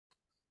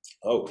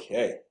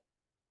Okay.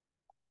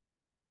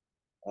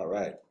 All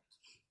right.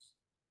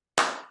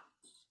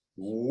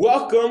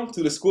 Welcome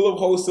to the School of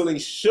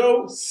Wholesaling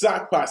show,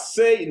 Sac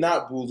Passe,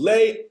 not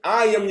Boulay.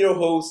 I am your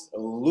host,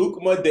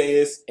 Luke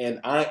Madeus, and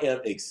I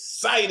am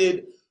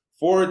excited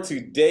for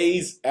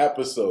today's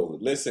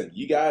episode. Listen,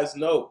 you guys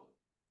know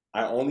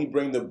I only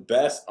bring the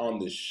best on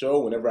the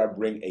show whenever I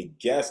bring a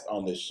guest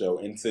on the show.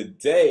 And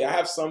today I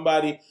have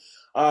somebody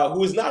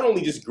who is not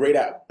only just great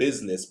at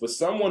business, but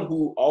someone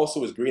who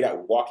also is great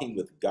at walking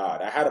with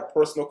God. I had a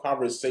personal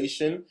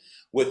conversation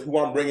with who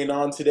I'm bringing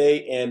on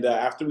today. And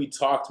after we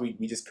talked, we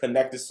just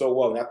connected so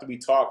well. And after we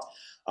talked,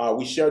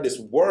 we shared this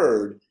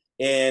word.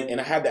 And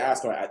I had to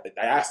ask him, I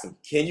asked him,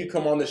 can you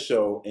come on the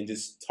show and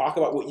just talk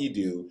about what you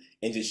do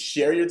and just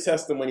share your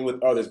testimony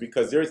with others?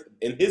 Because there's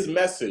in his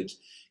message,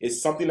 is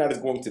something that is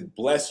going to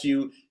bless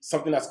you,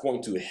 something that's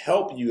going to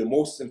help you, and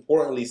most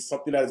importantly,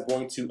 something that is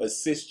going to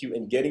assist you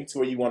in getting to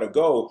where you want to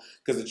go.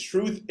 Because the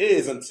truth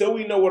is, until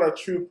we know what our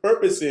true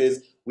purpose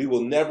is, we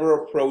will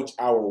never approach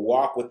our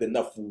walk with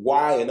enough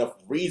why, enough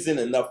reason,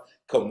 enough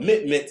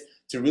commitment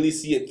to really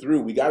see it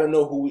through. We got to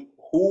know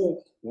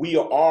who we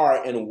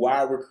are and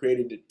why we're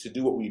created to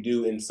do what we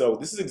do. And so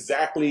this is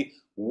exactly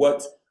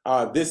what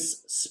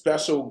this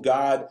special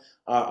God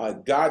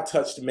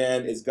touched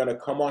man is going to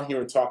come on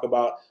here and talk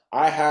about.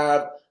 I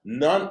have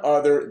none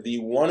other, the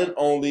one and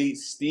only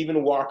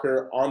Stephen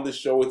Walker on the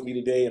show with me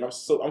today, and I'm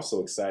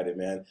so excited,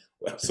 man.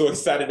 I'm so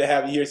excited to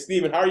have you here,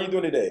 Stephen. How are you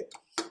doing today?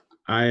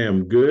 I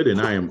am good,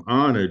 and I am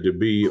honored to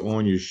be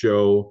on your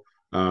show,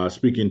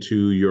 speaking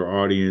to your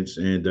audience.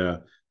 And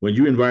when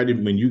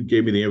you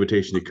gave me the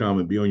invitation to come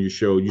and be on your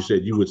show, you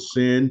said you would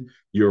send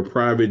your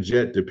private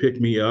jet to pick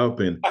me up,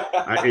 and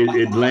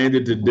it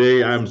landed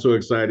today. I'm so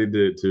excited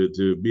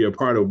to be a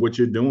part of what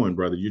you're doing,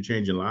 brother. You're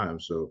changing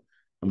lives, so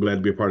I'm glad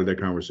to be a part of that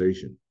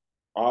conversation.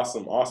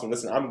 Awesome, awesome.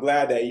 Listen, I'm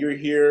glad that you're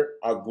here.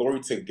 Glory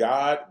to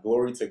God.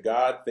 Glory to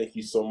God. Thank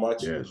you so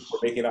much for Yes.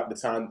 making out the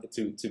time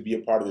to be a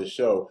part of the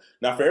show.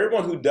 Now, for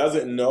everyone who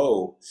doesn't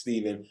know,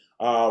 Stephen,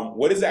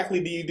 what exactly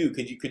do you do?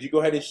 Could you go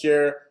ahead and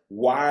share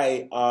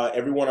why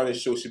everyone on this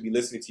show should be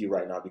listening to you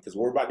right now? Because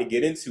what we're about to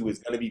get into is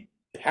going to be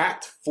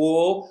packed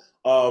full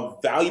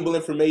of valuable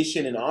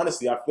information, and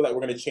honestly, I feel like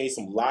we're going to change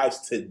some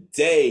lives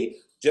today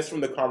just from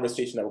the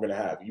conversation that we're going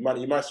to have. You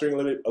mind sharing a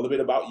little bit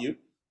about you?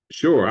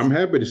 Sure. I'm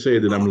happy to say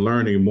that I'm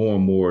learning more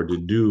and more to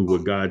do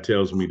what God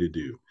tells me to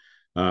do.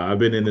 I've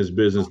been in this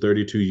business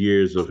 32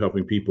 years of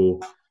helping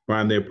people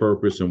find their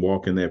purpose and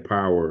walk in that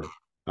power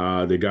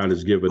that God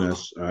has given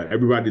us.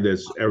 Everybody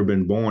that's ever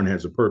been born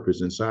has a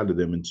purpose inside of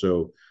them. And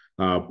so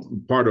uh,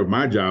 part of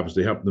my job is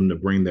to help them to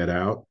bring that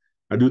out.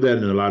 I do that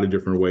in a lot of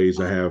different ways.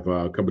 I have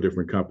a couple of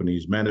different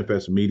companies.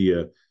 Manifest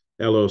Media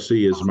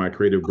LLC is my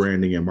creative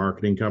branding and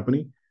marketing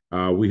company.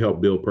 We help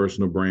build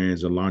personal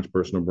brands and launch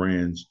personal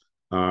brand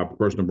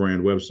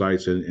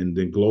websites, and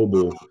then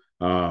global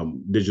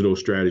digital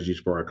strategies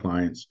for our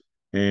clients.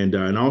 And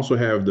also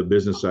have the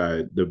business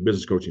side, the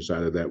business coaching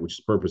side of that, which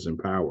is purpose and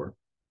power.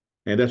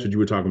 And that's what you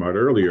were talking about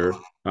earlier,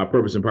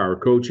 purpose and power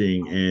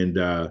coaching. And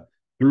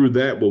through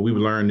that, what we've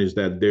learned is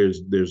that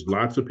there's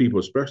lots of people,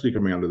 especially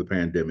coming out of the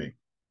pandemic,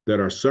 that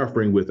are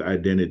suffering with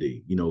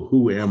identity. You know,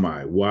 who am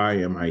I? Why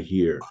am I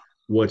here?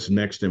 What's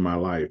next in my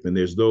life? And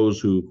there's those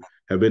who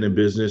have been in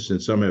business,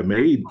 and some have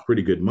made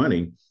pretty good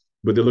money,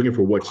 but they're looking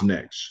for what's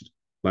next.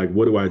 Like,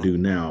 what do I do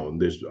now?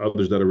 And there's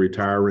others that are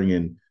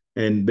retiring,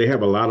 and they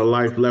have a lot of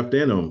life left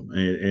in them,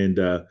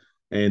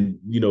 and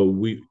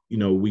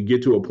we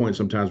get to a point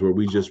sometimes where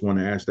we just want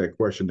to ask that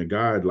question to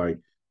God, like,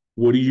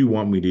 what do you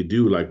want me to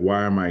do? Like,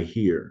 why am I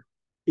here?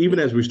 Even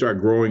as we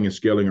start growing and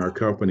scaling our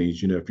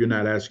companies, if you're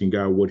not asking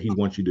God what He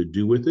wants you to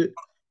do with it,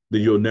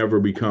 then you'll never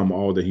become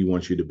all that He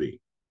wants you to be.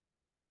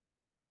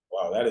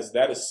 Wow, that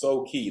is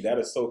so key. That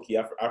is so key.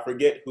 I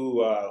forget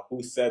who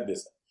said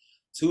this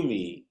to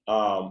me.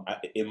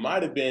 It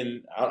might have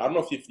been, I don't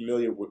know if you're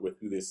familiar with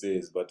who this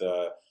is, but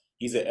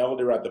he's an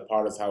elder at the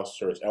Potter's House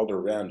Church,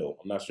 Elder Randall.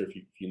 I'm not sure if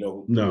you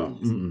know who No.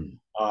 he is.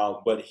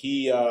 Mm-mm. But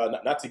he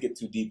not to get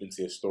too deep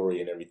into his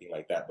story and everything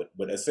like that,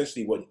 but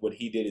essentially what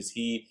he did is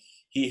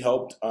he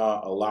helped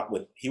a lot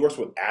with, he works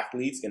with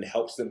athletes and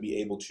helps them be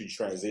able to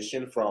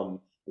transition from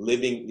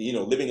living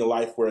a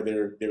life where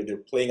they're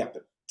playing at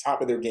the top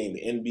of their game,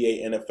 the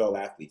NBA, NFL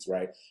athletes,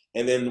 right?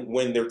 And then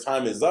when their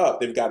time is up,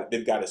 they've got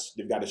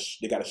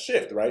to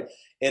shift, right?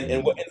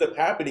 And what Mm. ends up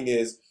happening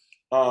is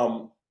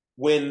um,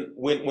 when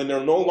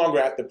they're no longer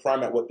at the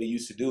prime at what they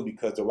used to do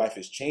because their life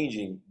is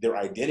changing, their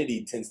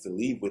identity tends to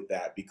leave with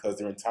that because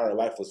their entire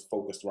life was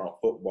focused around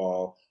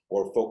football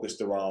or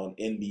focused around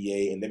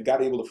NBA, and they've got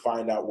to be able to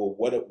find out, well,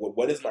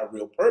 what is my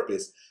real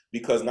purpose?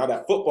 Because now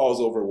that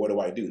football's over, what do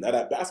I do? Now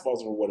that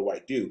basketball's over, what do I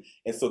do?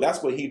 And so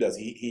that's what he does.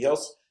 He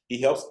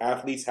helps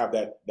athletes have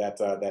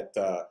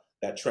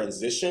that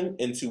transition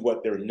into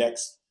what their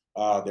next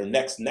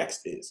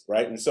is,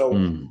 right? And so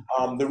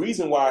Mm. the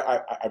reason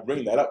why I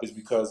bring that up is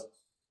because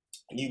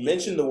you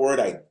mentioned the word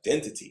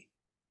identity,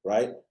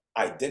 right?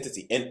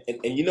 Identity. And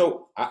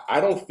I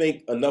don't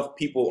think enough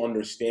people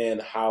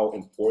understand how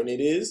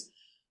important it is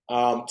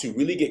to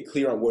really get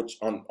clear on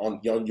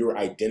on your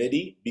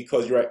identity,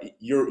 because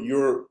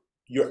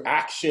your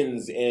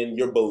actions and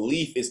your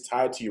belief is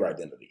tied to your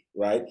identity,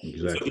 right? So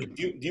Exactly.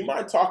 do you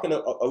mind talking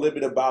a little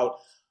bit about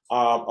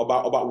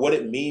what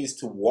it means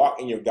to walk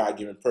in your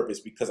God-given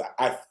purpose? Because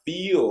I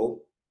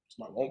feel, it's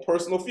my own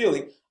personal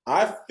feeling,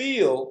 I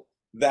feel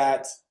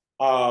that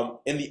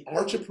in the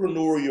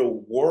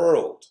entrepreneurial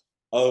world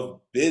of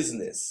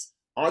business,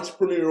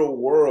 entrepreneurial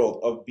world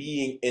of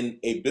being in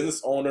a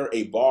business owner,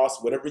 a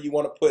boss, whatever you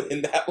want to put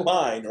in that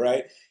line,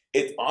 right?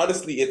 It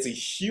honestly, it's a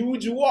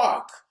huge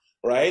walk,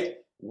 right?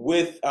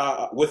 With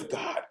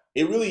God.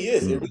 It really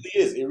is. It Mm, really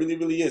is. It really,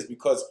 really is,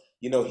 because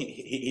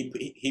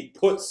he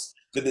puts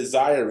the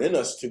desire in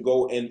us to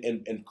go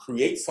and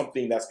create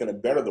something that's going to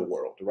better the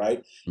world,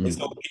 right? And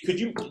so,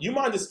 mm. do you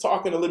mind just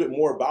talking a little bit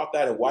more about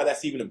that and why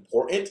that's even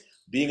important,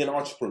 being an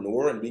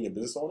entrepreneur and being a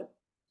business owner?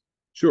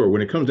 Sure.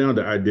 When it comes down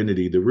to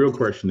identity, the real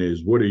question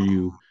is, what are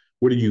you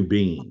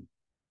being,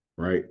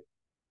 right?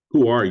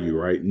 Who are you,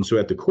 right? And so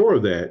at the core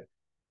of that,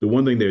 the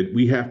one thing that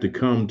we have to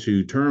come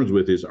to terms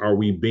with is, are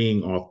we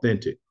being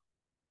authentic?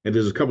 And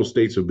there's a couple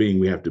states of being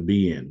we have to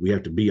be in. We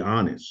have to be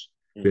honest.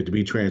 We have to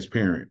be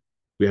transparent.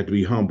 We have to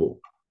be humble.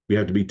 We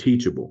have to be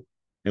teachable.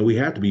 And we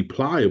have to be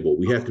pliable.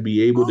 We have to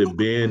be able to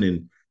bend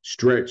and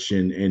stretch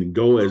and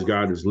go as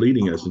God is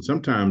leading us. And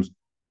sometimes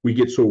we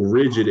get so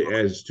rigid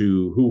as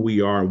to who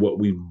we are and what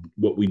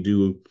we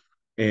do.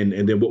 And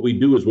then what we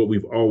do is what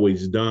we've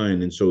always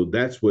done. And so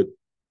that's what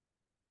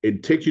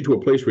it takes you to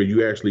a place where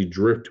you actually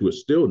drift to a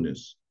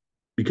stillness,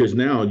 because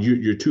now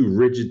you're too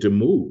rigid to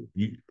move.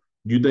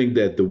 You think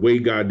that the way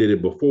God did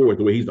it before is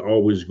the way he's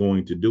always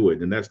going to do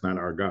it. And that's not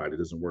our God. It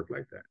doesn't work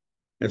like that.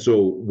 And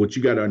so what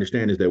you got to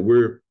understand is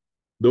that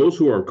those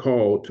who are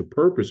called to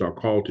purpose are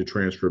called to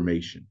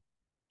transformation,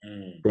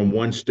 Mm. from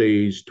one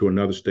stage to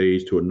another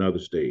stage to another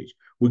stage.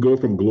 We go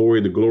from glory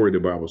to glory, the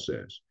Bible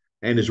says.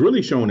 And it's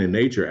really shown in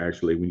nature,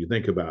 actually, when you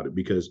think about it,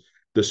 because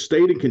the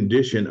state and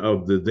condition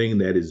of the thing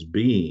that is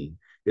being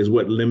is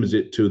what limits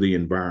it to the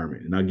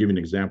environment. And I'll give you an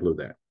example of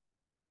that.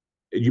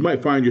 You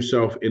might find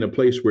yourself in a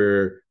place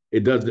where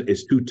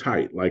it's too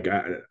tight. Like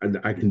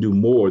I can do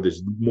more.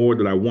 There's more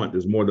that I want.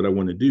 There's more that I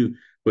want to do,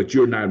 but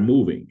you're not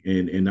moving.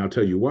 And I'll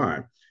tell you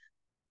why.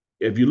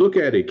 If you look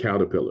at a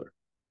caterpillar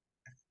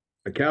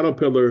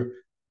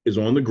is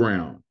on the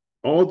ground.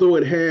 Although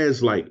it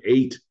has like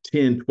 8,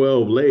 10,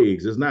 12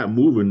 legs, it's not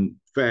moving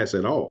fast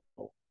at all.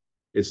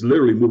 It's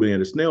literally moving at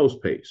a snail's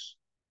pace.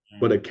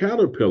 But a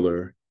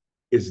caterpillar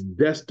is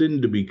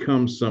destined to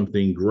become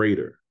something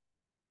greater.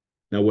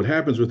 Now, what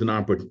happens with an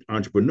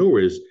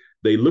entrepreneur is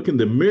they look in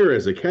the mirror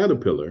as a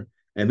caterpillar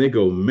and they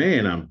go,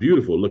 man, I'm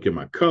beautiful. Look at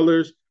my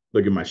colors.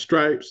 Look at my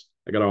stripes.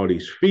 I got all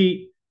these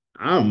feet.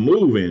 I'm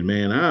moving,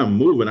 man. I'm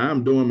moving.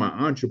 I'm doing my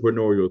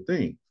entrepreneurial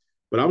thing.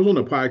 But I was on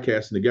a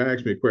podcast and the guy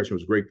asked me a question.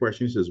 It was a great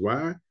question. He says,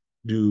 why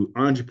do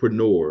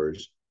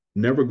entrepreneurs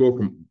never go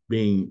from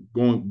being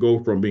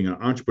an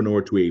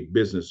entrepreneur to a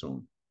business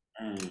owner?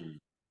 Mm.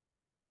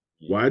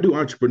 Why do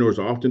entrepreneurs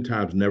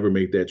oftentimes never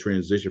make that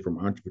transition from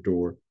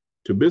entrepreneur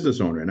to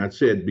business owner? And I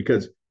said,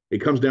 because it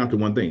comes down to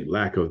one thing: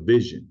 lack of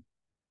vision.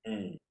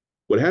 Mm.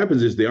 What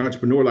happens is the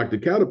entrepreneur, like the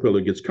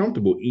caterpillar, gets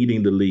comfortable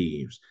eating the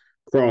leaves,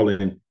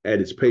 crawling at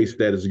its pace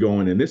that it's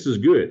going. And this is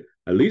good.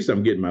 At least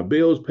I'm getting my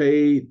bills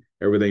paid.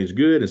 Everything's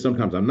good. And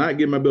sometimes I'm not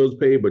getting my bills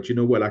paid, but you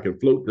know what? I can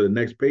float to the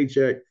next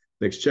paycheck,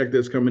 next check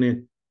that's coming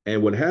in.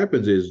 And what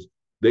happens is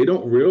they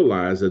don't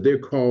realize that they're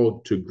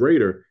called to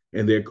greater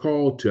and they're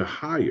called to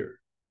higher.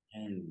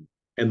 Mm.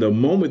 And the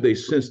moment they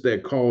sense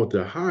that call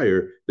to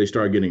hire, they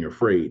start getting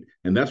afraid.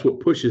 And that's what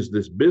pushes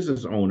this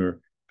business owner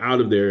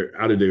out of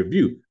their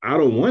view. I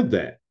don't want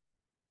that.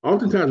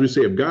 Oftentimes we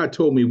say, if God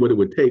told me what it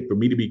would take for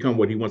me to become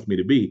what he wants me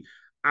to be,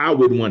 I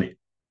would want it.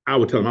 I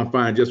would tell him I'm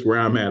fine just where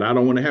I'm at. I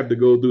don't want to have to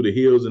go through the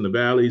hills and the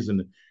valleys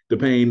and the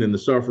pain and the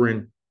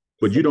suffering.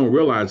 But you don't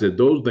realize that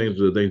those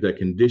things are the things that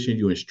condition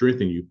you and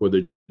strengthen you for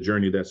the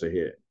journey that's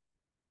ahead.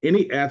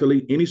 Any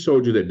athlete, any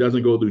soldier that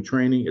doesn't go through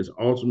training is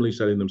ultimately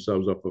setting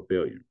themselves up for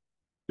failure.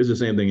 It's the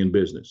same thing in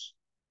business.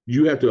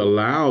 You have to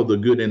allow the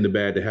good and the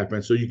bad to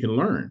happen so you can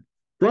learn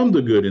from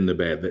the good and the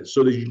bad,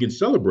 so that you can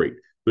celebrate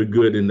the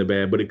good and the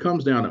bad. But it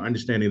comes down to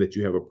understanding that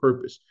you have a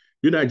purpose.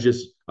 You're not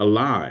just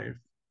alive.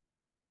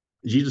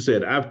 Jesus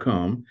said, I've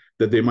come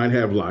that they might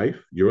have life,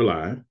 you're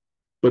alive,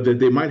 but that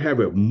they might have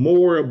it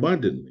more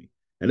abundantly.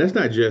 And that's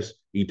not just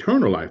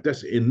eternal life,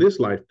 that's in this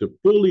life to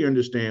fully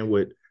understand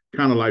what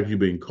kind of life you're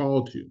being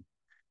called to.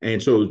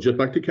 And so just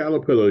like the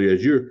caterpillar,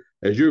 as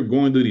you're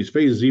going through these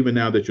phases, even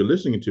now that you're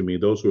listening to me,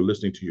 those who are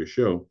listening to your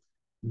show,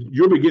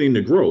 you're beginning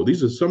to grow.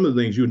 These are some of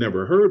the things you've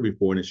never heard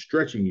before, and it's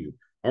stretching you,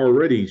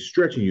 already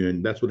stretching you.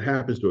 And that's what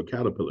happens to a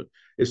caterpillar.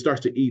 It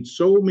starts to eat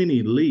so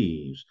many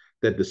leaves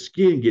that the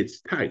skin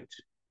gets tight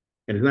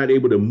and it's not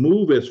able to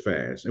move as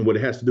fast. And what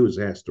it has to do is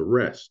it has to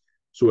rest.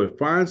 So it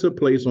finds a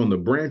place on the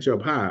branch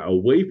up high,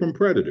 away from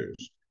predators,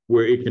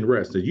 where it can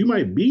rest. And you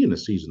might be in a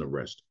season of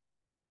rest.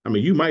 I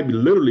mean, you might be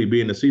literally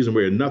be in a season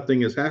where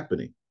nothing is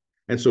happening.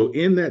 And so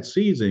in that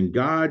season,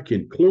 God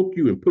can cloak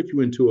you and put you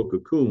into a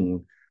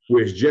cocoon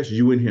where it's just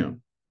you and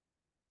him.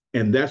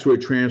 And that's where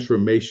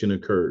transformation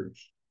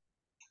occurs.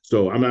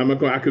 So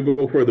I could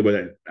go further,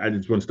 but I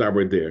just want to stop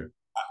right there.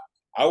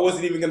 I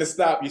wasn't even going to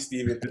stop you,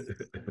 Stephen.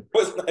 I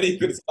was not even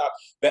going to stop.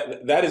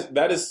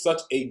 That is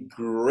such a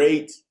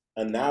great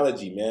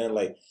analogy, man.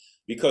 Like,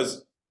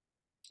 because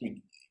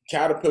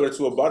caterpillar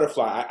to a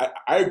butterfly.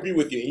 I agree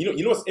with you.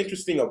 You know what's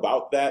interesting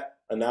about that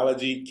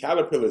analogy?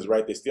 Caterpillars,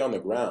 right? They stay on the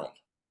ground,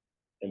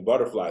 and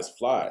butterflies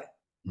fly.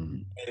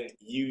 Mhm. And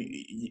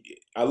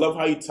I love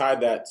how you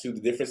tied that to the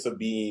difference of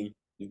being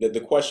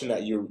the question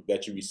that you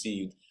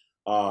received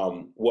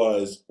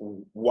was,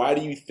 why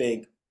do you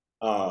think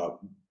uh,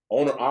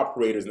 owner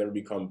operators never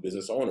become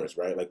business owners,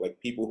 right? Like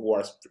people who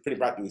are pretty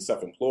practically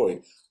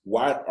self-employed,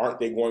 why aren't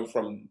they going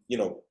from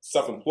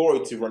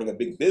self-employed to running a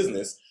big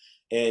business?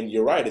 And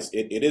you're right,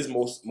 it is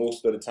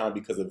most of the time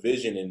because of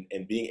vision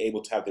and being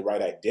able to have the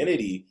right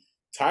identity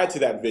tied to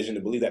that vision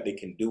to believe that they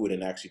can do it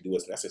and actually do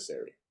what's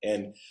necessary.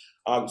 And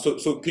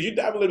so could you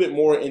dive a little bit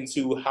more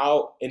into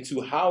how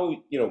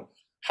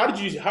how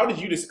did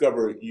you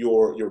discover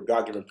your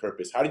God-given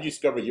purpose? How did you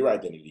discover your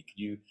identity? Could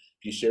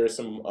you share a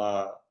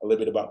little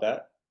bit about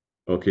that?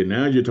 Okay,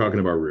 now you're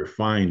talking about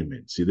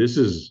refinement. See, this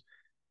is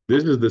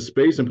the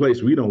space and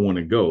place we don't want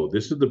to go.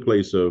 This is the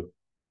place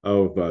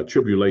of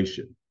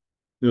tribulation.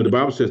 The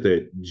Bible says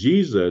that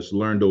Jesus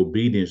learned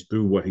obedience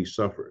through what he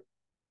suffered.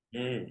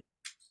 Mm,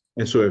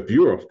 And so if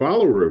you're a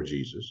follower of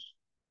Jesus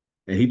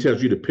and he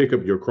tells you to pick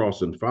up your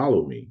cross and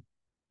follow me,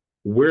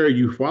 where are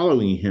you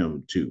following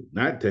him to?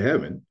 Not to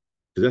heaven,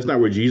 because that's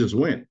not where Jesus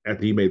went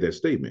after he made that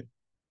statement.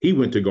 He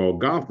went to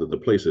Golgotha, the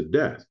place of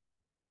death.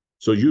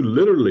 So you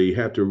literally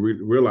have to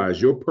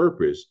realize your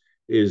purpose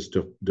is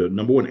to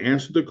number one,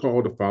 answer the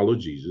call to follow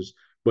Jesus,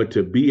 but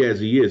to be as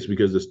he is,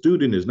 because the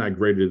student is not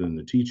greater than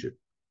the teacher.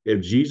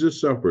 If Jesus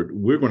suffered,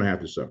 we're going to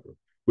have to suffer,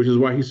 which is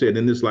why he said,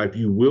 in this life,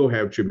 you will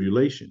have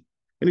tribulation.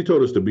 And he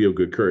told us to be of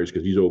good courage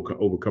because he's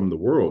overcome the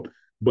world.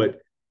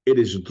 But it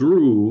is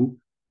through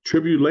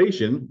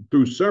tribulation,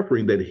 through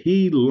suffering, that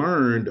he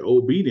learned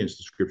obedience,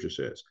 the scripture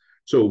says.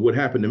 So what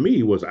happened to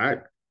me was I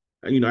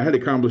had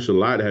accomplished a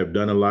lot, I have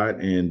done a lot,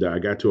 and I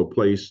got to a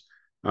place,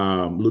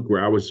 Luke,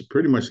 where I was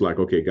pretty much like,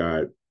 okay,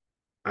 God,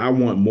 I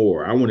want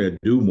more. I want to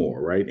do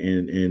more, right?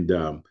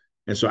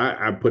 And so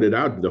I put it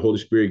out. The Holy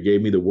Spirit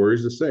gave me the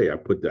words to say. I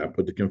put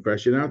the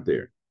confession out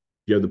there.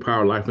 You have the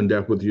power of life and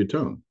death with your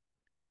tongue.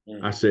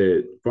 mm, I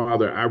said,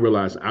 Father, I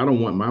realize I don't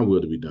want my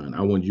will to be done.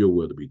 I want your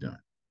will to be done.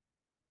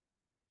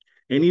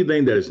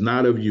 Anything that is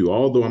not of you,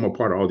 although I'm a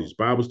part of all these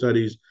Bible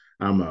studies,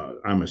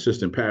 I'm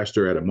assistant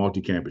pastor at a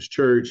multi-campus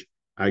church.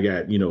 I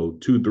got, 2,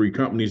 3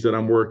 companies that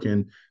I'm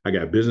working. I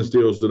got business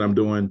deals that I'm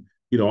doing.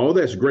 All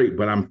that's great,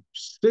 but I'm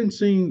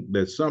sensing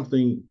that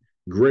something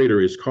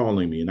greater is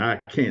calling me, and I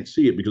can't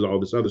see it because all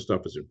this other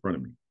stuff is in front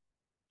of me.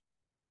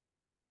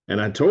 And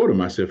I told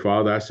him, I said,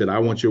 Father, I said, I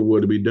want your will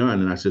to be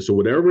done. And I said, so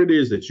whatever it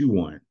is that you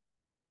want,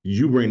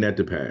 you bring that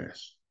to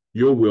pass.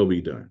 Your will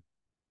be done.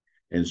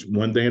 And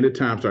one thing at a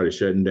time started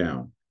shutting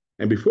down.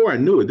 And before I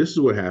knew it, this is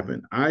what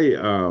happened. I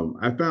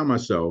found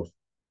myself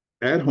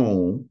at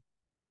home.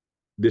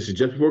 This is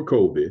just before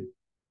COVID.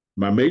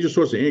 My major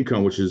source of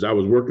income, which is I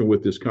was working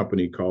with this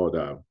company called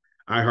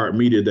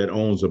iHeartMedia that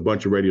owns a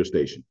bunch of radio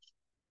stations,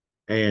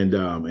 and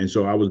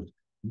so I was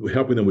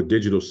helping them with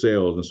digital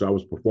sales, and so I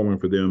was performing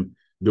for them,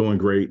 doing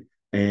great.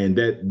 And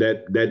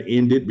that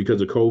ended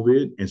because of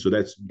COVID, and so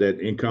that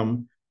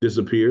income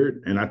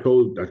disappeared. And I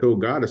told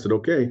God, I said,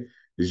 okay,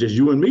 it's just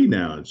you and me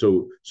now. And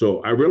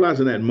so I realized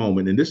in that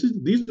moment, and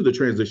these are the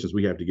transitions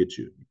we have to get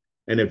to.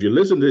 And if you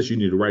listen to this, you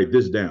need to write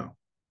this down.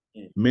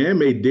 mm. Man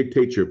may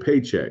dictate your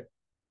paycheck,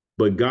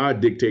 but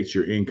God dictates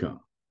your income.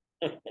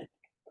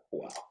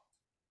 Wow.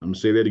 I'm gonna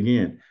say that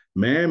again.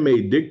 Man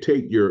may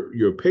dictate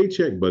your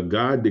paycheck, but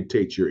God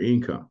dictates your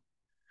income.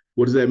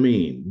 What does that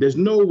mean? There's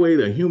no way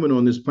that a human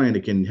on this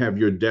planet can have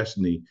your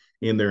destiny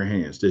in their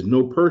hands. There's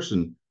no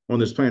person on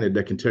this planet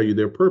that can tell you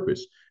their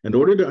purpose. In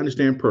order to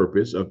understand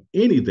purpose of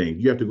anything,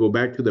 you have to go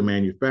back to the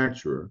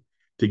manufacturer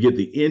to get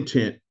the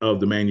intent of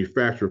the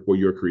manufacturer for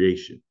your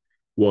creation.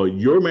 Well,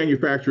 your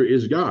manufacturer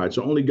is God,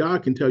 so only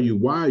God can tell you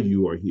why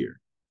you are here.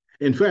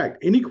 In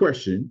fact, any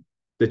question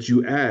that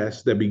you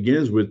ask that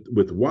begins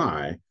with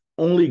why,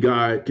 only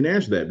God can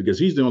answer that because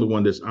he's the only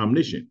one that's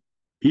omniscient.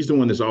 He's the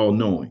one that's all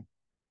knowing.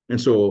 And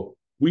so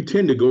we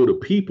tend to go to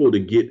people to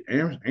get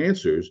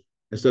answers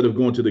instead of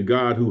going to the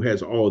God who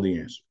has all the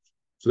answers.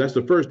 So that's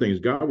the first thing is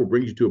God will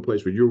bring you to a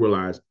place where you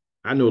realize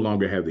I no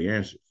longer have the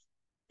answers.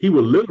 He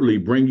will literally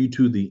bring you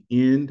to the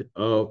end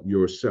of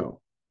yourself.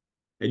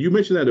 And you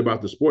mentioned that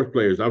about the sports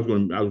players. I was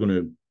going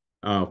to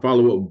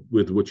follow up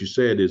with what you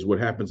said is what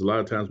happens a lot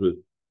of times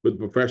with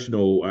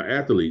professional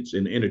athletes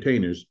and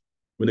entertainers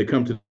when they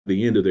come to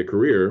the end of their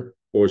career,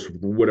 or for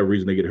whatever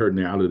reason they get hurt and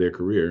they're out of their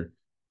career.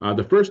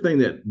 The first thing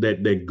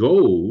that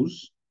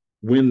goes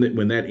when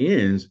that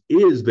ends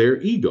is their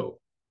ego.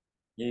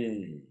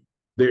 Mm,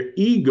 Their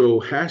ego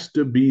has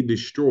to be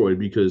destroyed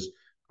because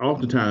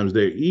oftentimes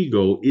their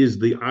ego is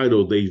the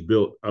idol they've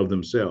built of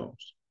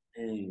themselves.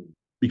 mm.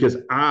 because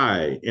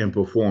I am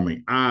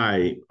performing.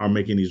 I are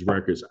making these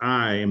records.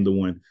 I am the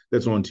one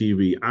that's on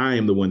TV. I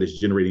am the one that's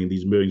generating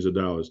these millions of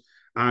dollars.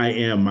 I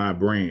am my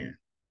brand.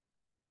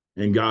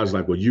 And God's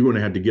like, well, you're going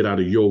to have to get out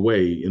of your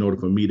way in order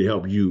for me to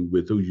help you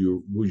with who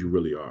you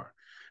really are.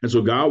 And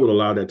so God would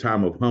allow that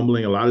time of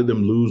humbling. A lot of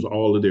them lose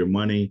all of their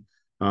money,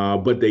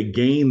 but they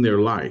gain their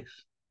life.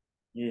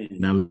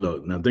 Now,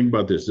 look, now think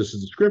about this. This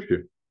is the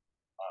scripture.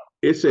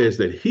 It says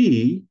that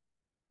he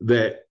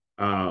that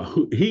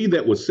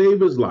will save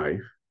his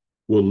life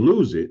will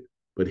lose it,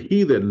 but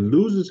he that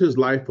loses his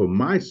life for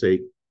my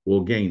sake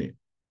will gain it.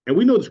 And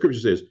we know the scripture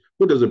says,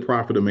 what does it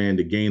profit a man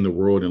to gain the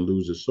world and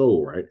lose his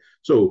soul, right?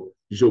 So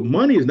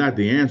money is not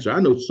the answer. I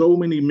know so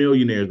many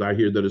millionaires out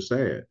here that are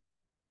sad.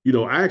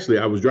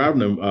 I was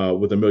driving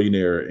with a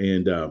millionaire,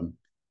 and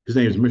his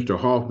name is Mr.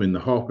 Hoffman. The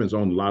Hoffmans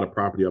own a lot of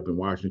property up in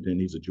Washington.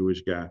 He's a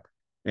Jewish guy,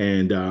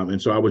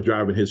 and so I was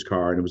driving his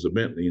car, and it was a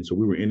Bentley, and so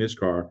we were in his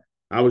car.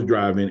 I was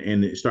driving,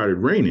 and it started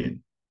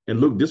raining. And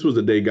look, this was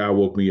the day God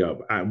woke me up.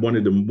 One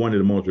of the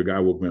moments where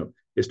God woke me up.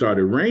 It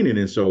started raining,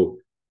 and so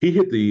he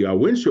hit the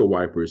windshield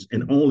wipers,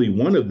 and only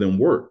one of them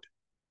worked.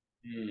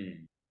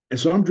 Mm. And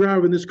so I'm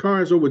driving this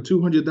car. It's over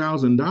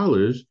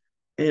 $200,000.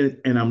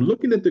 And I'm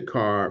looking at the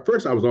car.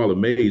 First, I was all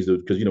amazed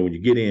because, when you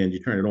get in,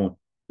 you turn it on,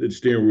 the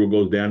steering wheel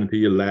goes down into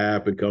your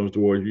lap. It comes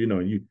towards you,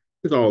 and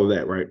it's all of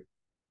that, right?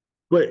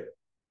 But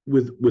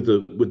with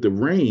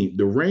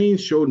the rain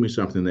showed me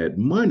something, that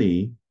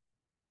money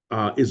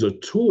is a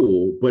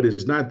tool, but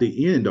it's not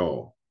the end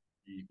all.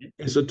 Mm-hmm.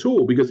 It's a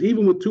tool, because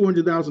even with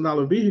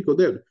 $200,000 vehicle,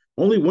 that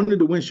only one of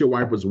the windshield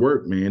wipers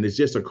work, man. It's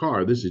just a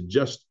car. This is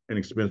just an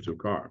expensive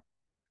car.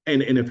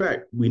 And in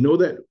fact, we know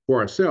that for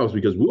ourselves,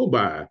 because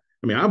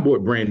I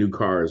bought brand new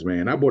cars,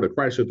 man. I bought a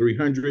Chrysler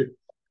 300.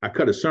 I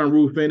cut a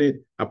sunroof in it.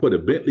 I put a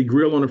Bentley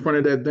grill on the front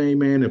of that thing,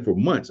 man. And for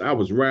months, I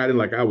was riding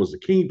like I was a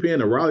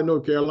kingpin of Raleigh,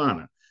 North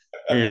Carolina.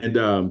 And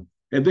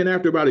then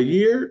after about a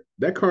year,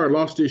 that car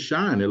lost its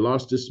shine. It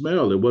lost its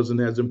smell. It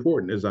wasn't as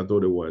important as I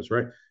thought it was,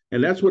 right?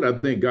 And that's what I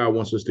think God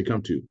wants us to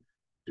come to.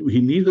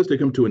 He needs us to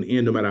come to an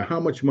end. No matter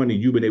how much money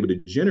you've been able to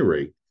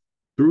generate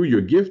through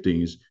your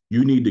giftings,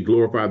 you need to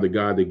glorify the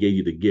God that gave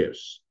you the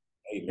gifts.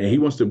 Amen. And he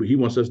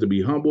wants us to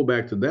be humble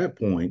back to that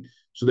point,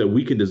 so that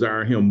we can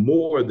desire him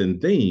more than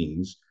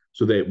things,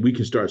 so that we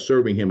can start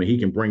serving him, and he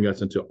can bring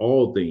us into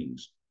all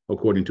things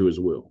according to his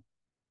will.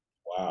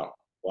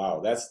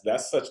 Wow.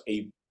 That's such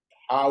a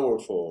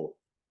powerful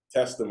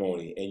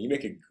testimony. And you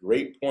make a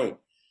great point,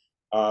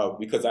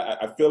 because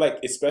I feel like,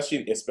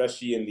 especially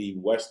in the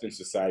Western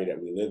society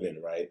that we live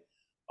in, right?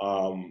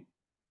 And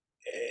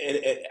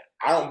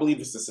I don't believe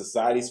it's the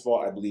society's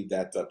fault. I believe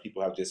that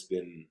people have just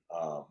been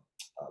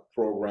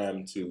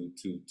programmed to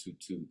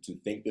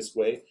think this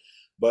way.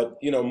 But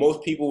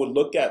most people would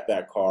look at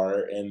that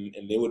car and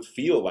they would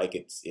feel like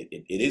it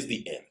is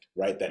the end,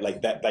 right?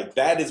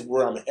 That is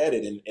where I'm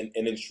headed.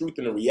 And in truth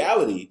and in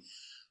reality,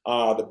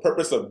 the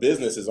purpose of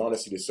business is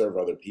honestly to serve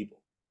other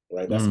people,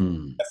 right?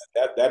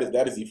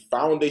 That is the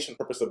foundation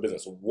purpose of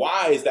business.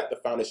 Why is that the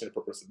foundation of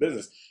purpose of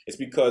business? It's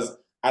because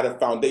at a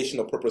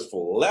foundational,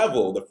 purposeful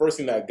level, the first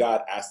thing that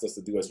God asked us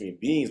to do as human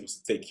beings was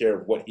to take care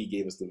of what he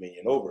gave us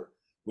dominion over,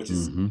 which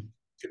is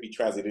could be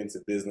translated into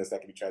business, that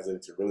could be translated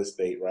into real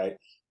estate, right?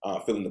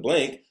 Fill in the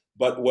blank.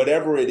 But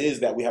whatever it is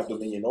that we have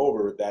dominion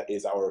over, that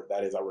is our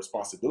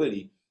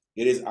responsibility.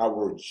 It is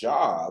our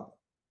job,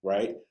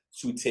 right,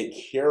 to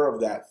take care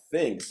of that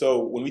thing.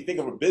 So when we think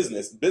of a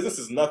business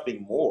is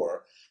nothing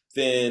more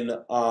than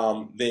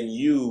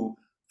you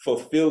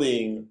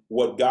fulfilling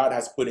what God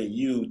has put in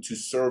you to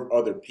serve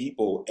other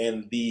people,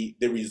 and the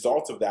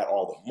results of that,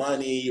 all the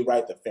money,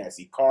 right, the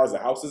fancy cars, the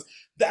houses,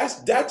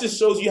 that just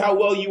shows you how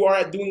well you are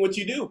at doing what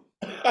you do.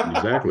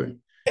 Exactly.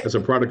 That's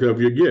a product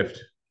of your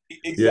gift.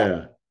 Exactly.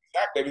 Yeah.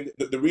 Exactly. I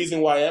mean, the reason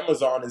why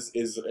Amazon is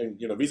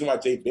the reason why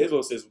Jeff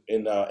Bezos is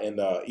and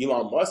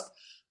Elon Musk,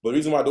 but the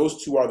reason why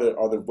those two are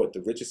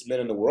the richest men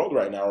in the world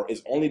right now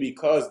is only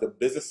because the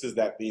businesses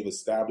that they've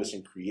established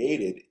and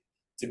created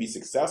to be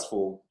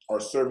successful are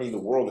serving the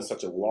world at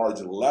such a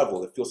large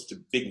level. It feels such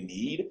a big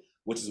need,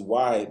 which is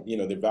why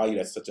they're valued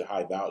at such a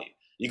high value.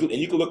 You can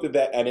look at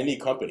that at any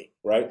company,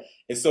 right?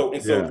 And so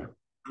the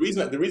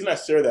reason I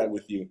share that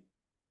with you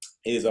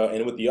is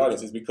and with the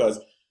audience is because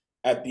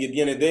at the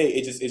end of the day,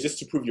 it's just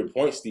to prove your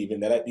point, Stephen,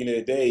 that at the end of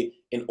the day,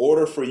 in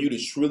order for you to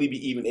truly be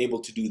even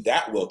able to do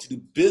that well, to do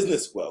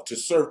business well, to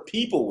serve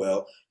people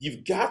well,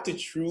 you've got to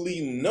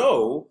truly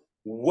know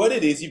what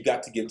it is you've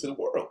got to give to the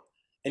world.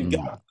 And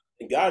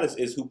God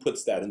is who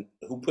puts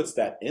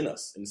that in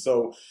us. And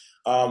so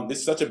this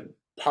is such a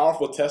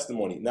powerful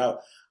testimony. Now,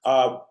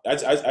 I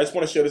just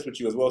want to share this with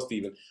you as well,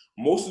 Stephen.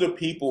 Most of the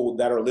people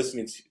that are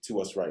listening to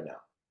us right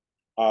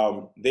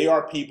now, they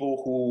are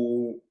people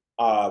who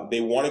they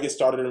want to get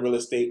started in real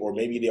estate, or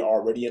maybe they're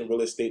already in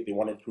real estate. They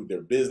want to improve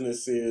their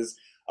businesses.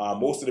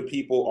 Most of the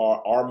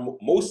people are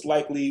most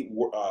likely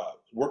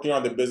working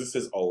on their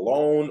businesses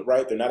alone,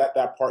 right? They're not at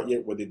that part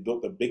yet where they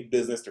built a big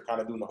business. They're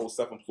kind of doing the whole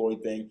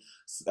self-employed thing.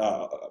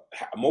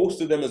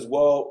 Most of them as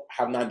well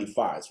have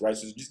 95s, right?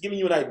 So just giving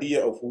you an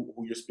idea of who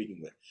you're speaking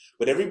with.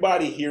 But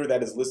everybody here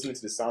that is listening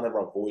to the sound of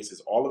our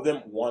voices, all of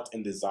them want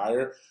and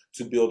desire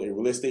to build a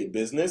real estate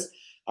business.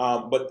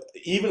 But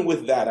even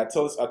with that, I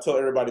tell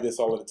everybody this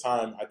all the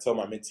time. I tell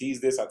my mentees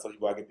this. I tell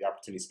people I get the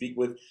opportunity to speak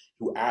with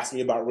who ask me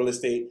about real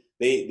estate.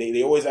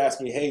 They always ask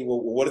me, hey, well,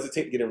 what does it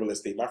take to get in real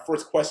estate? My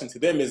first question to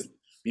them is,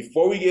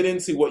 before we get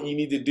into what you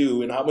need to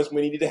do and how much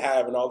money you need to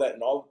have and all that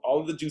and all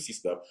of the juicy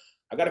stuff,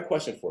 I got a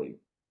question for you.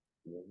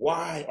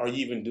 Why are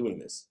you even doing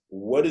this?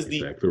 What is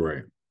the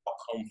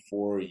outcome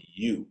for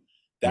you?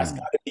 That's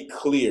got to be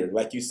clear.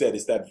 Like you said,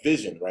 it's that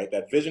vision, right?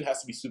 That vision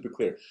has to be super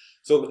clear.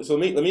 So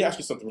let me ask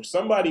you something. For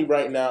somebody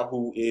right now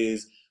who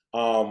is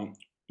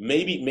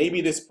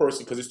maybe this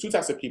person, because there's two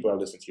types of people I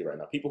listen to right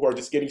now. People who are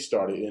just getting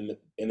started, and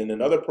then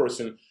another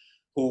person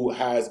who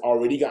has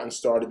already gotten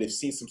started. They've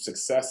seen some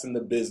success in the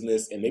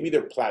business, and maybe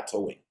they're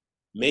plateauing.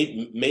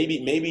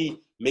 Maybe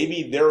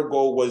their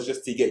goal was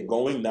just to get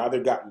going. Now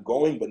they've gotten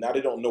going, but now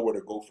they don't know where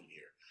to go from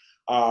here.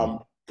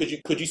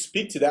 Could you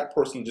speak to that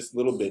person just a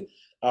little bit?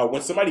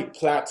 When somebody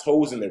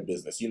plateaus in their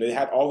business, they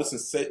had all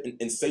this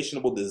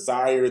insatiable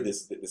desire,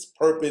 this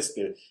purpose,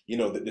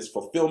 this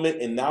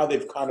fulfillment, and now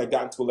they've kind of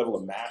gotten to a level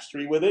of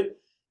mastery with it,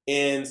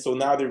 and so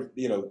now they're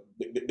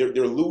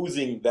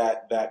losing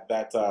that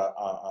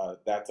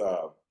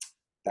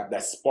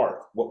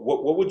spark.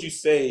 What would you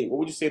say? What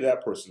would you say to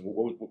that person?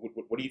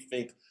 What do you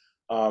think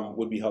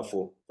would be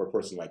helpful for a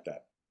person like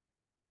that?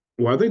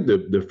 Well, I think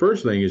the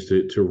first thing is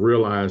to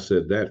realize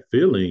that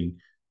feeling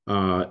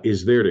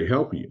is there to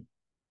help you.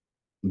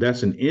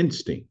 That's an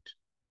instinct.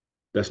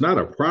 That's not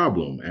a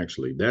problem,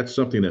 actually. That's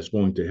something that's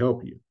going to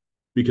help you.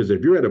 Because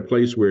if you're at a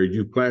place where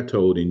you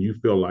plateaued and you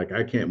feel like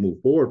I can't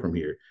move forward from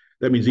here,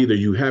 that means either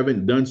you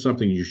haven't done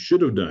something you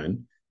should have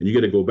done and you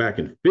got to go back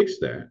and fix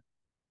that,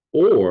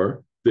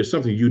 or there's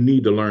something you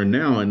need to learn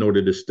now in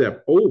order to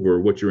step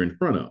over what you're in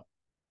front of.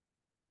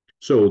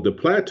 So the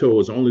plateau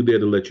is only there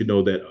to let you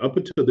know that up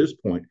until this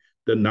point,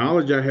 the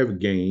knowledge I have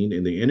gained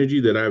and the energy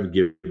that I've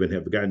given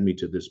have gotten me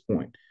to this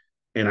point,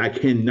 and I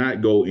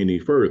cannot go any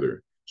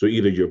further. So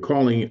either you're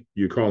calling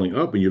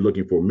up and you're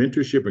looking for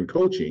mentorship and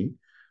coaching,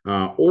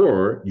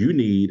 or you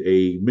need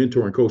a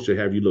mentor and coach to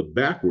have you look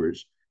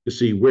backwards to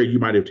see where you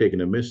might have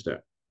taken a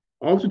misstep.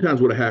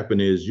 Oftentimes, what will happen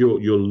is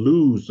you'll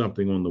lose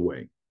something on the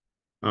way.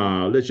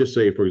 Let's just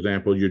say, for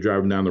example, you're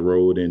driving down the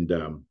road and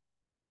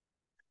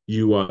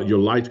your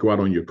lights go out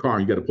on your car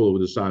and you got to pull over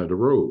the side of the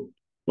road.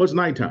 Well, it's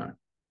nighttime.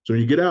 So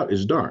when you get out,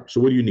 it's dark.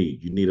 So what do you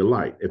need? You need a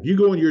light. If you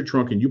go in your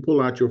trunk and you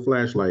pull out your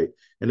flashlight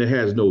and it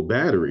has no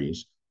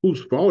batteries,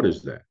 whose fault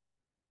is that?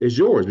 It's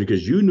yours,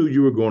 because you knew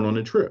you were going on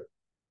a trip.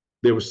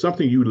 There was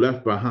something you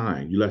left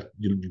behind. You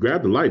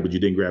grabbed the light, but you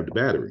didn't grab the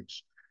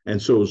batteries.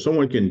 And so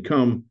someone can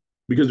come,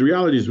 because the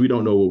reality is we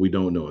don't know what we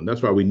don't know. And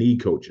that's why we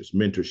need coaches,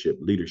 mentorship,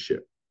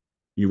 leadership.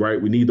 You're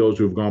right. We need those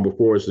who have gone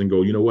before us and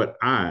go, you know what?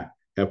 I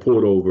have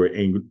pulled over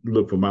and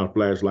looked for my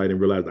flashlight and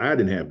realized I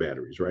didn't have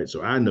batteries, right?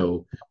 So I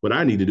know what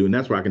I need to do, and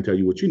that's why I can tell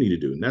you what you need to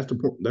do, and that's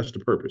the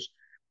purpose.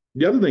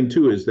 The other thing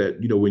too is that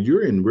when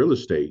you're in real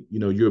estate,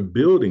 you're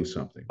building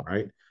something,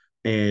 right?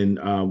 And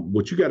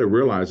what you got to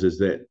realize is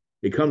that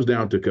it comes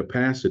down to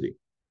capacity.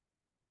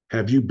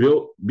 Have you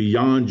built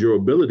beyond your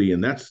ability,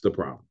 and that's the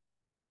problem?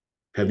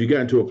 Have you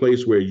gotten to a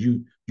place where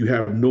you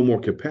have no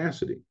more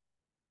capacity?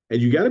 And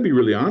you got to be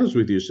really honest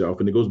with yourself,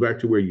 and it goes back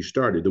to where you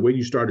started. The way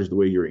you start is the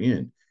way you're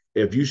in.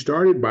 If you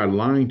started by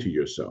lying to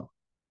yourself,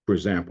 for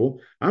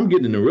example, I'm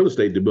getting into real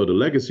estate to build a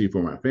legacy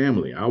for my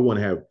family. I want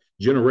to have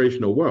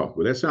generational wealth.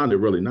 Well, that sounded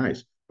really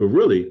nice. But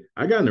really,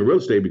 I got into real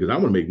estate because I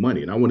want to make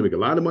money, and I want to make a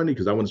lot of money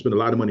because I want to spend a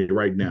lot of money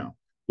right now.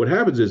 What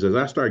happens is, as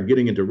I start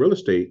getting into real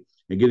estate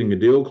and getting a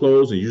deal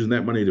closed and using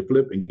that money to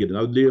flip and get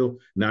another deal,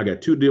 now I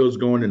got two deals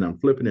going and I'm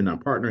flipping and I'm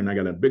partnering. And I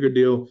got a bigger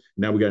deal.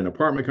 Now we got an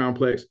apartment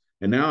complex.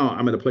 And now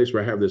I'm at a place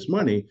where I have this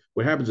money.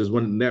 What happens is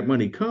when that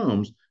money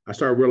comes, I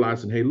start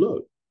realizing, hey,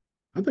 look,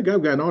 I think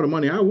I've gotten all the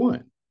money I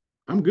want.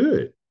 I'm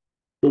good.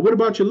 But what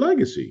about your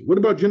legacy? What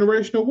about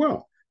generational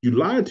wealth? You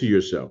lied to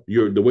yourself.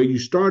 The way you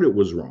started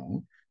was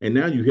wrong. And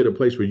now you hit a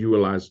place where you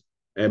realize,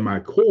 at my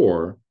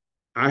core,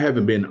 I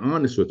haven't been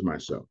honest with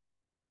myself.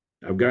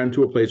 I've gotten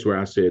to a place where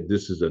I said,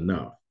 this is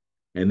enough.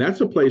 And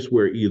that's a place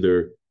where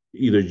either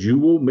you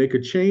will make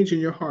a change in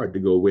your heart to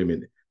go, wait a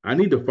minute, I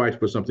need to fight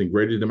for something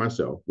greater than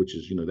myself, which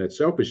is, that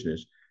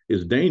selfishness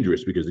is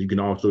dangerous because you can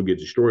also get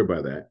destroyed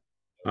by that.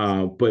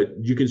 But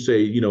you can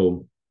say,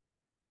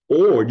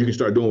 or you can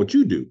start doing what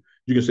you do.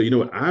 You can say,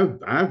 what,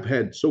 I've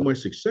had so much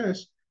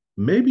success.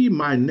 Maybe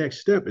my next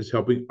step is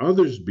helping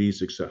others be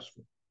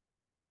successful.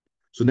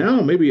 So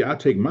now maybe I'll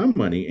take my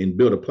money and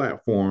build a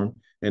platform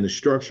and a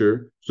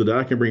structure so that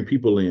I can bring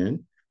people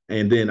in,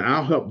 and then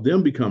I'll help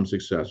them become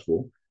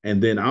successful.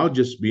 And then I'll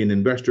just be an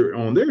investor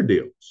on their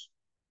deals.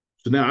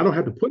 So now I don't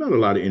have to put out a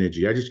lot of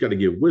energy. I just got to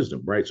give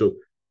wisdom, right? So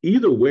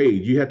either way,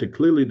 you have to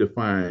clearly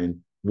define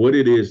what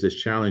it is that's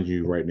challenging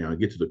you right now and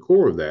get to the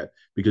core of that,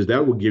 because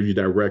that will give you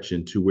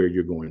direction to where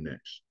you're going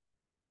next.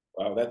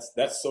 Wow,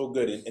 that's so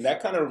good, and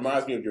that kind of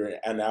reminds me of your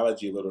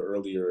analogy a little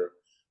earlier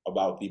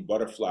about the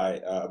butterfly,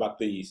 about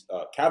the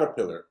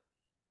caterpillar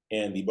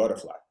and the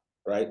butterfly,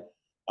 right?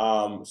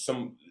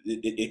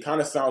 It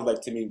kind of sounds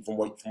like to me from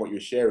what you're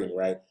sharing,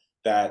 right?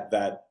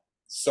 That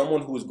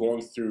someone who is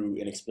going through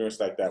an experience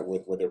like that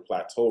where they're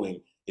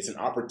plateauing, it's an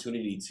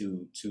opportunity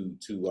to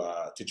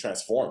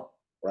transform,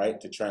 right?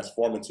 To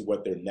transform into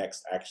what their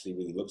next actually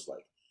really looks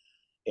like,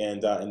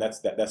 and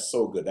that's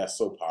so good. That's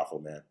so powerful,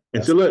 man.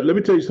 And That's so let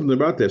me tell you something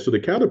about that. So the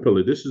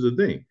caterpillar, this is the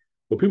thing.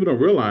 What people don't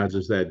realize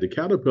is that the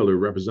caterpillar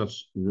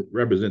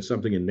represents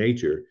something in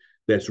nature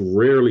that's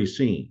rarely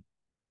seen.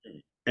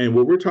 And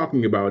what we're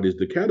talking about is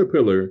the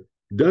caterpillar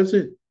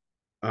doesn't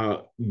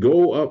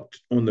go up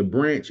on the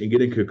branch and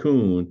get in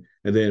cocoon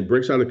and then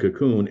breaks out of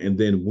cocoon and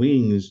then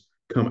wings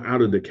come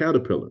out of the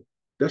caterpillar.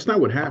 That's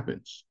not what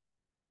happens.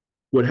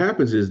 What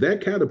happens is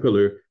that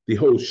caterpillar, the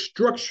whole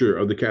structure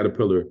of the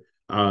caterpillar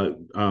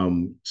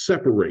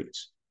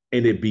separates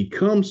and it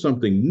becomes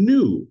something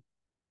new.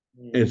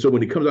 And so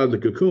when it comes out of the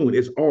cocoon,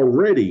 it's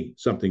already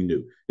something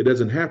new. It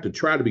doesn't have to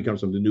try to become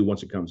something new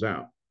once it comes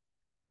out.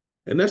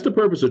 And that's the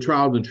purpose of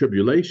trials and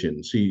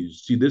tribulations.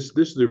 See, this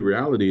is the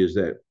reality is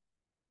that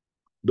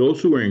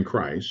those who are in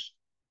Christ,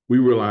 we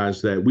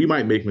realize that we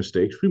might make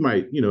mistakes. We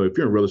might, if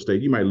you're in real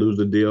estate, you might lose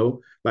a deal.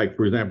 Like,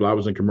 for example, I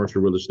was in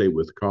commercial real estate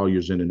with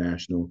Colliers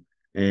International.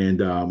 And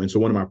so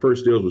one of my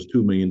first deals was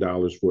 $2 million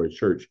for a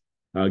church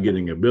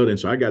getting a building.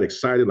 So I got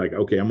excited, like,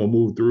 okay, I'm gonna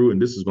move through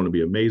and this is going to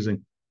be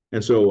amazing.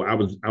 And so I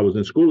was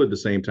in school at the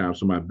same time.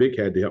 So my BIC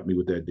had to help me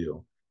with that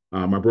deal.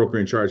 My broker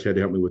in charge had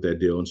to help me with that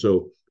deal. And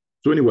so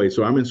anyway,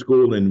 so I'm in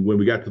school, and when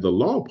we got to the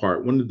law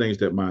part, one of the things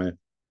that my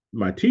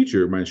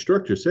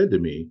instructor said to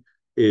me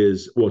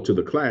is, well, to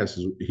the class,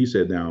 he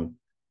said, now,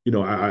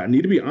 I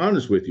need to be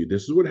honest with you.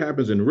 This is what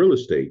happens in real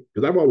estate,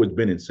 because I've always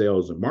been in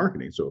sales and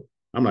marketing. So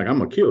I'm like, I'm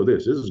gonna kill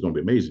this. This is gonna be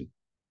amazing.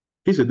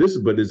 He said,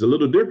 but there's a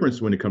little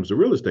difference when it comes to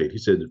real estate. He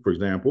said, for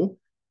example,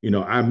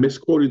 I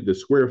misquoted the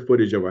square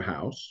footage of a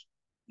house.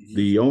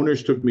 The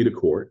owners took me to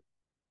court,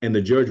 and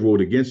the judge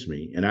ruled against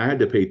me, and I had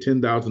to pay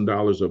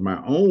 $10,000 of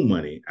my own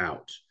money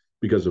out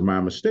because of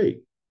my mistake.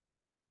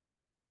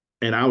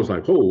 And I was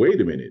like, oh, wait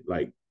a minute,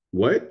 like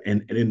what?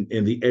 And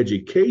the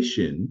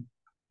education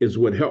is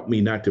what helped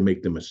me not to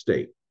make the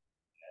mistake.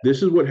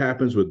 This is what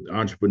happens with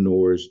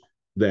entrepreneurs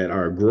that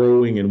are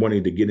growing and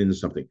wanting to get into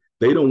something.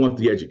 They don't want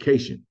the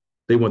education,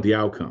 they want the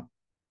outcome.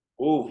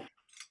 Ooh.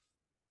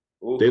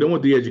 Ooh. They don't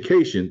want the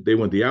education, they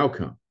want the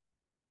outcome.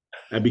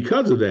 And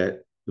because of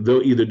that,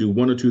 they'll either do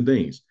one or two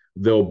things.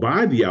 They'll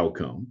buy the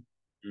outcome,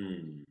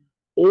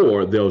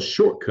 or they'll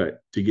shortcut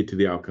to get to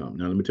the outcome.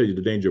 Now, let me tell you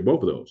the danger of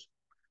both of those.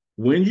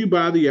 When you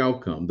buy the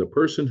outcome, the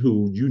person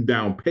who you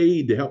down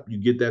paid to help you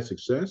get that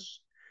success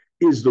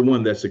is the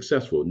one that's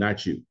successful,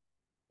 not you.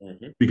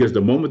 Because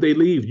the moment they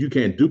leave, you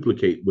can't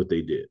duplicate what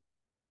they did.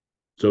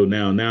 So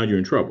now you're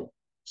in trouble.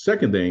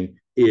 Second thing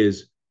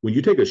is, when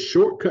you take a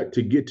shortcut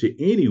to get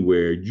to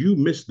anywhere, you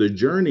miss the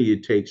journey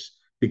it takes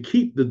to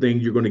keep the thing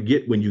you're going to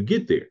get when you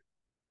get there.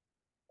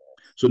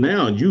 So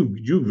now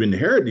you've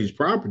inherited these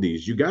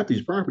properties, you got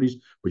these properties,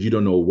 but you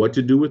don't know what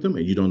to do with them,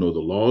 and you don't know the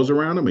laws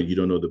around them, and you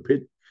don't know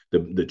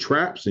the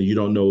traps, and you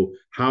don't know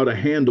how to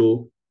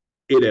handle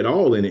it at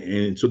all.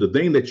 And so the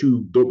thing that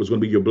you thought was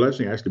going to be your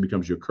blessing actually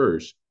becomes your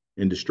curse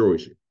and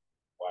destroys you.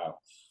 Wow.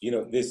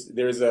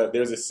 There's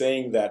a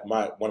saying that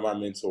one of my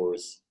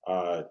mentors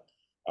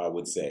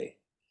would say.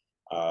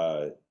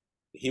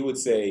 He would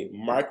say,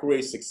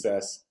 microwave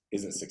success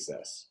isn't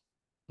success,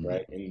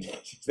 right? And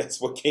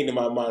that's what came to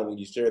my mind when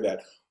you shared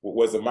that,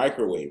 was a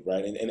microwave,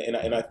 right?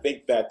 And I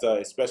think that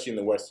especially in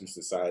the Western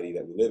society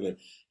that we live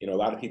in, a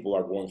lot of people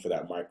are going for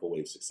that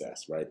microwave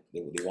success, right?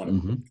 They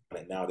want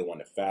it now, they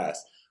want it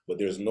fast, but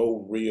there's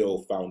no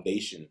real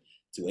foundation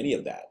to any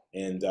of that.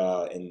 And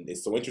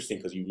it's so interesting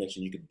because you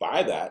mentioned you could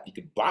buy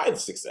the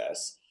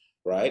success,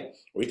 right?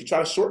 Or you could try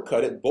to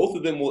shortcut it. Both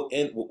of them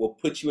will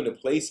put you in a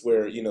place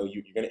where you're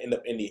going to end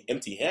up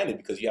empty-handed,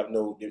 because you have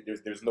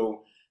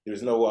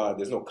there's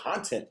no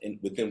content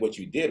within what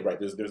you did, right?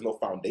 There's no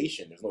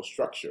foundation, there's no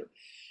structure,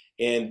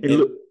 and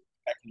look,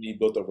 that can be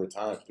built over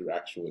time through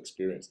actual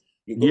experience.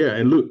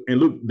 And look,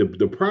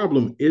 the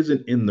problem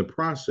isn't in the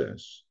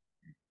process.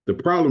 The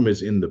problem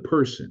is in the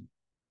person.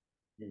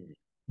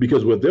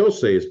 Because what they'll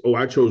say is, oh,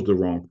 I chose the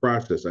wrong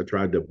process. I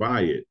tried to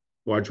buy it.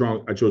 Or I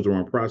chose the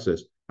wrong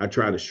process. I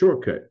tried a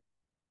shortcut.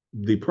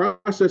 The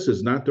process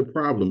is not the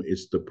problem.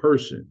 It's the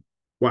person.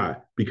 Why?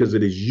 Because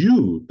it is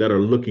you that are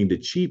looking to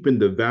cheapen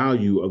the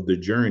value of the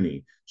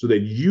journey so that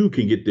you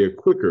can get there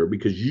quicker,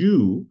 because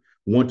you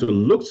want to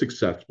look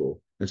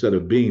successful instead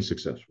of being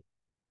successful.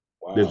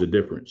 Wow. There's a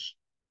difference.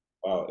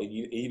 Wow.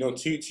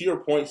 To your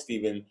point,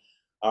 Stephen,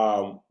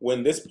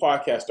 when this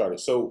podcast started,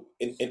 so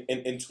in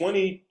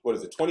 2020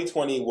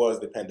 was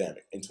the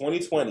pandemic. In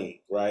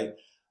 2020, right,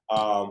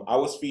 I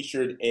was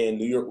featured in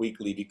New York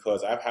Weekly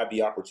because I've had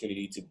the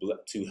opportunity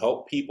to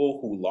help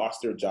people who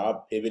lost their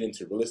job pivot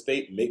into real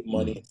estate, make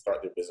money, and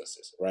start their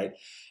businesses, right?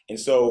 And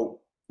so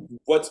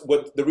what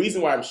the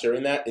reason why I'm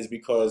sharing that is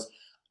because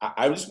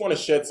I just want to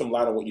shed some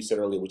light on what you said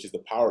earlier, which is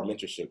the power of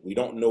mentorship. We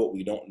don't know what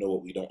we don't know,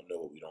 what we don't know,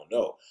 what we don't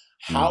know.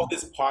 How Mm,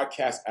 this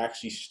podcast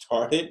actually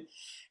started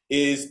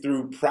is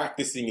through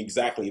practicing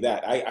exactly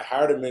that. I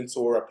hired a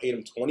mentor. I paid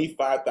him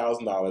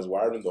 $25,000,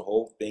 wired him the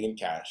whole thing in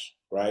cash,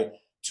 right,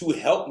 to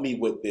help me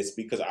with this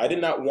because I did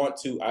not want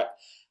to.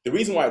 The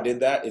reason why I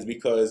did that is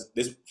because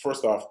this,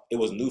 first off, it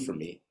was new for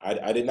me.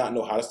 I did not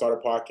know how to start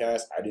a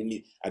podcast. I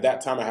didn't at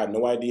that time. I had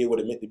no idea what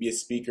it meant to be a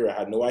speaker. I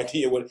had no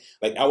idea what,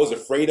 like, I was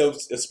afraid of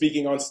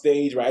speaking on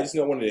stage. Right, I just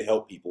knew I wanted to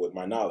help people with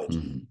my knowledge.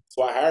 mm,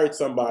 So I hired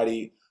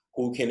somebody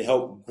who can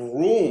help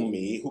groom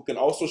me, who can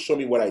also show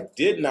me what I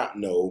did not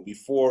know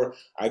before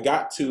I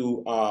got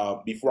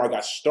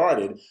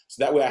started,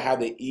 so that way I had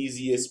the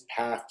easiest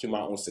path to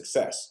my own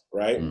success.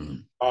 Right.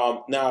 mm.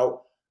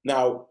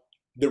 Now,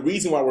 the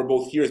reason why we're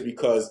both here is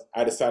because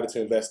I decided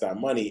to invest that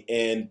money.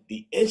 And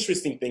the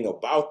interesting thing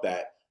about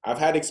that, I've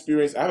had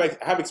experience. I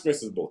have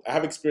experiences both. I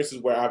have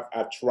experiences where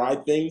I've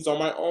tried things on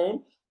my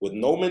own with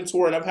no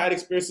mentor, and I've had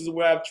experiences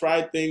where I've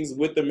tried things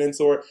with the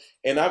mentor,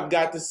 and I've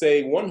got to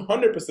say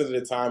 100% of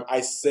the time I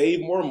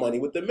save more money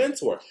with the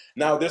mentor.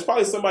 Now, there's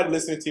probably somebody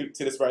listening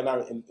to this right now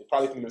and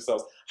probably thinking to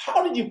themselves,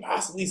 how did you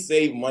possibly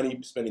save money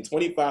spending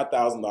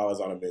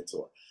 $25,000 on a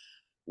mentor?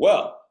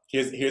 Well,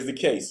 here's the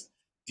case.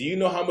 Do you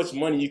know how much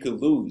money you could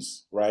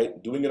lose,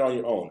 right, doing it on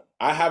your own?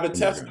 I have a Oh my gosh.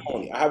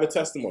 testimony. I have a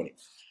testimony.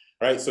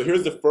 Right. So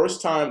here's the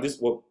first time.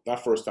 Well,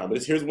 not first time,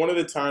 but here's one of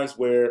the times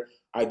where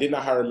I did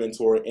not hire a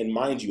mentor. And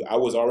mind you, I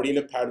was already in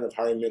a pattern of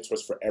hiring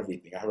mentors for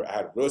everything. I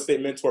had a real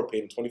estate mentor,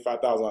 paid him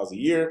 $25,000 a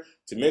year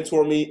to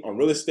mentor me on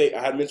real estate.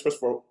 I had mentors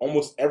for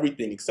almost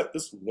everything except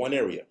this one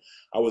area.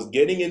 I was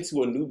getting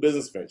into a new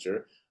business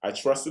venture. I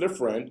trusted a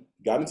friend,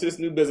 got into this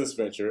new business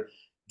venture,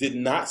 did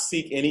not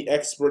seek any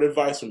expert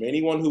advice from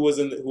anyone who was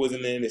in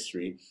the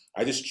industry.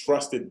 I just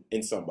trusted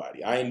in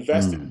somebody. I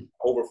invested Mm.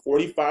 over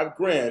 45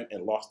 grand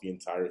and lost the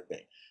entire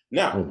thing.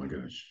 Now, Oh my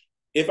gosh.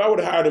 if I would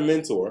have hired a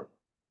mentor,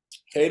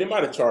 okay, they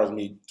might have charged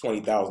me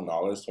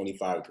 $20,000,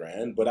 25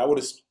 grand, but I would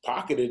have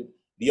pocketed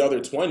the other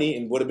 20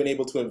 and would have been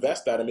able to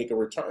invest that and make a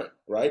return,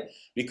 right?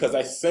 Because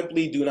I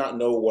simply do not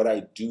know what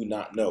I do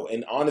not know.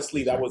 And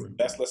honestly, that was Exactly.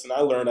 the best lesson I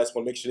learned. I just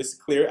want to make sure this is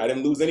clear. I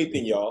didn't lose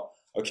anything, y'all.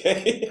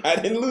 Okay, I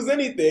didn't lose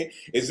anything.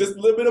 It's just a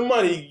little bit of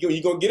money. You're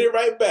gonna get it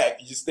right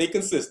back. You just stay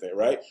consistent,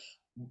 right?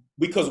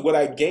 Because what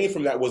I gained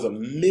from that was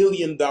 $1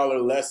 million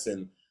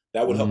lesson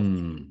that would help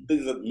Mm.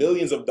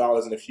 millions of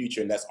dollars in the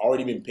future, and that's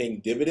already been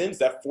paying dividends.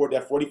 That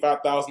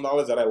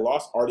 $45,000 that I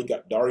lost already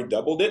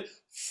doubled it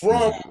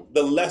from Mm.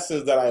 the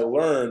lessons that I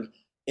learned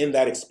in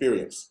that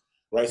experience,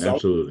 right? So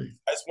Absolutely.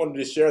 I just wanted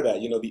to share that,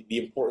 the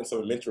importance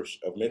of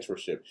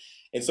mentorship.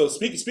 And so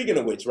speaking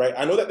of which, right?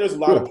 I know that there's a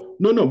lot of Well,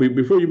 no, no.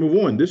 Before you move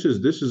on, this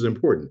is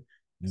important.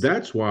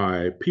 That's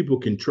why people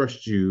can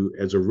trust you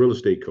as a real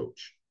estate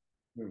coach.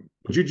 Hmm.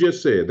 What you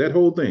just said, that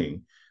whole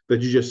thing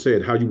that you just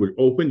said, how you were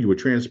open, you were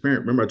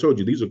transparent. Remember, I told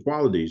you these are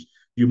qualities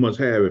you must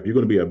have if you're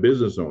going to be a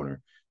business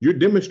owner. You're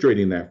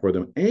demonstrating that for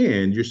them.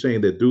 And you're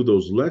saying that through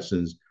those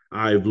lessons,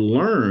 I've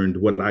learned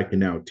what I can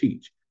now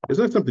teach. It's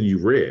not something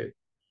you've read.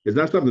 It's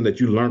not something that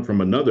you learned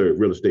from another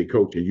real estate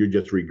coach and you're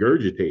just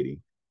regurgitating.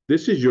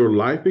 This is your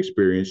life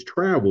experience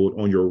traveled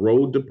on your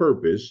road to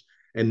purpose.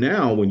 And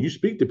now when you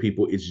speak to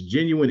people, it's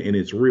genuine and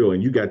it's real,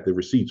 and you got the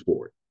receipts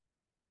for it.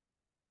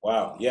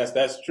 Wow. Yes,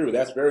 that's true.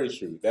 That's very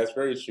true. That's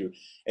very true.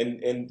 And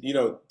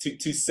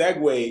to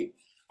segue,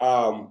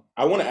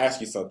 I want to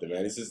ask you something,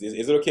 man. Is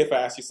it okay if I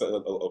ask you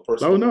a Oh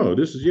personal? no,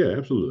 this is, yeah,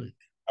 absolutely.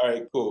 All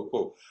right, cool,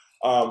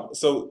 cool.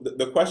 So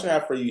the question I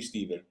have for you,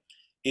 Stephen,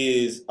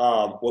 is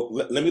well,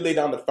 let me lay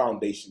down the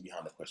foundation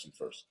behind the question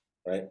first,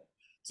 right?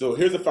 So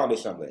here's the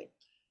foundation I'm laying.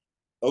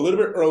 A little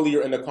bit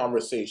earlier in the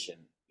conversation,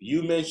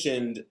 you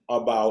mentioned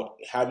about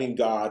having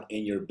God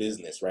in your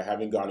business, right?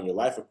 Having God in your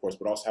life, of course,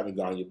 but also having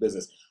God in your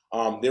business.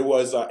 There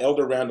was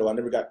Elder Randall. I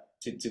never got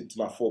to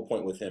my full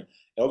point with him.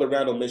 Elder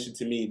Randall mentioned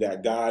to me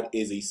that God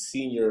is a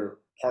senior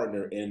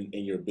partner in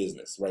your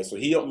business, right? So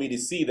he helped me to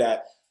see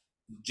that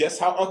just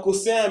how Uncle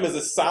Sam is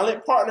a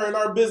silent partner in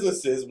our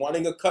businesses,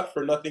 wanting a cut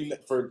for nothing,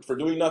 for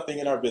doing nothing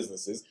in our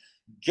businesses.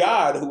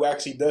 God, who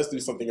actually does do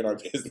something in our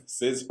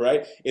businesses,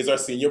 right, is our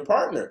senior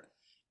partner.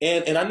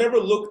 And I never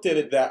looked at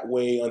it that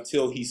way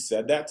until he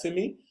said that to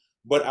me.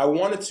 But I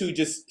wanted to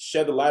just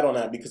shed the light on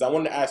that because I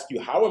wanted to ask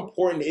you, how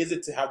important is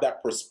it to have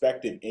that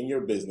perspective in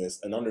your business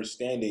and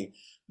understanding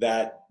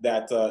that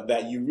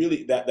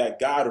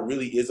God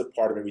really is a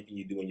part of everything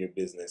you do in your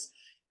business.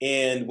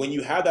 And when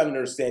you have that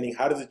understanding,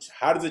 how does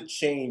it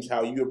change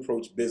how you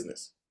approach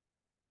business?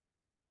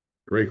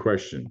 Great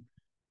question.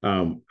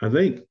 I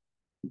think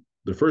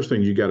the first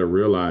thing you got to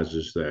realize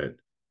is that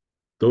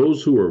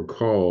those who are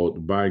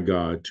called by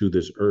God to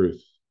this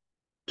earth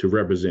to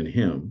represent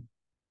Him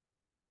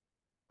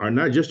are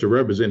not just to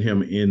represent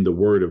Him in the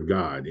Word of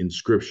God, in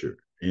Scripture,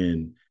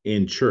 and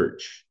in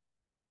church.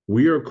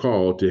 We are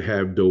called to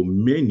have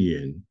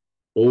dominion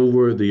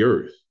over the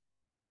earth.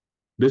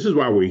 This is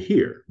why we're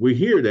here. We're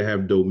here to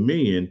have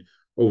dominion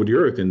over the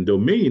earth, and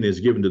dominion is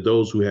given to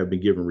those who have been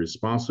given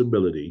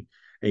responsibility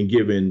and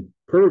given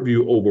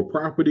purview over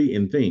property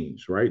and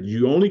things, right?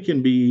 You only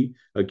can be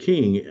a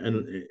king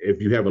and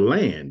if you have a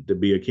land to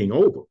be a king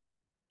over.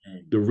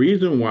 The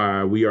reason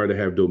why we are to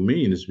have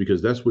dominion is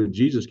because that's what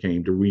Jesus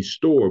came to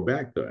restore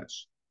back to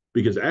us.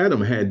 Because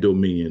Adam had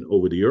dominion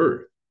over the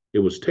earth. It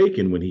was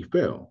taken when he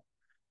fell.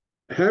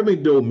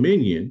 Having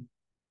dominion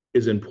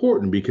is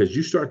important because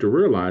you start to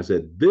realize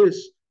that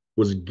this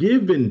was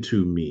given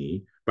to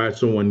me by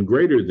someone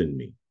greater than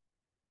me.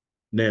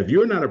 Now, if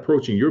you're not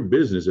approaching your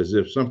business as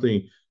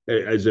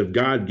if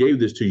God gave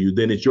this to you,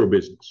 then it's your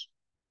business.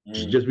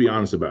 Just be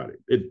honest about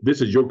it.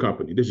 This is your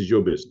company. This is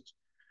your business.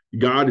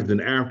 God is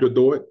an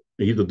afterthought.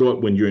 He's a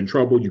thought when you're in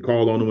trouble. You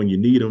call on him when you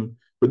need him.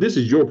 But this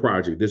is your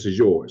project. This is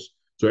yours.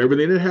 So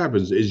everything that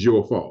happens is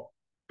your fault,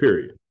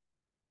 period.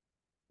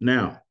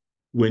 Now,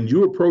 when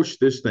you approach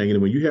this thing and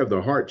when you have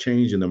the heart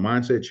change and the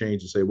mindset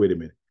change and say, wait a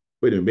minute,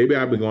 maybe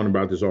I've been going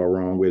about this all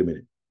wrong. Wait a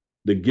minute.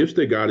 The gifts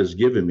that God has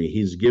given me,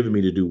 he's given me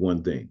to do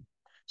one thing.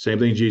 Same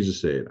thing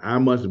Jesus said, I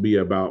must be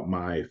about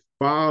my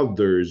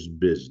Father's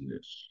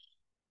business.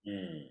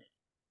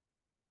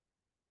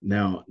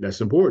 Now,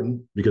 that's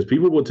important because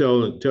people will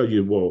tell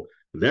you, well,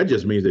 that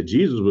just means that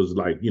Jesus was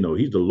like,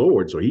 he's the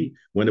Lord. So he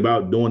went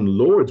about doing the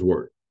Lord's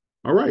work.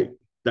 All right.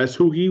 That's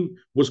who he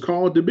was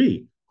called to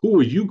be. Who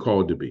are you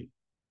called to be?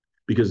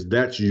 Because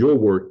that's your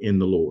work in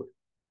the Lord.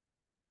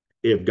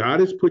 If God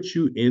has put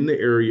you in the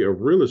area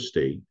of real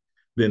estate,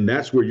 then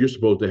that's where you're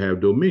supposed to have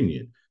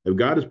dominion. If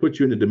God has put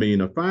you in the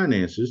dominion of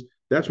finances,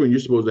 that's when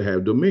you're supposed to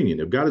have dominion.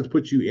 If God has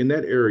put you in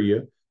that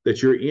area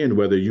that you're in,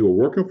 whether you are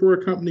working for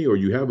a company or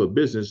you have a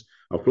business,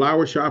 a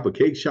flower shop, a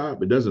cake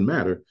shop, it doesn't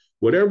matter.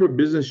 Whatever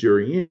business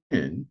you're in,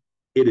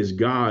 it is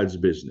God's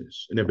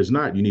business. And if it's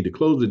not, you need to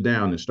close it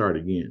down and start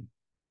again.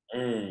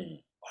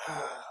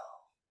 Wow.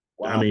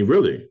 I mean,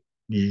 really,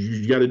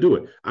 you got to do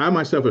it. I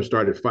myself have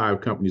started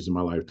 5 companies in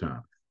my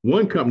lifetime.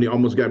 One company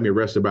almost got me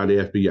arrested by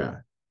the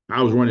FBI.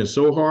 I was running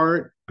so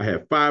hard. I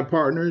had 5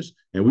 partners,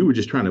 and we were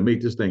just trying to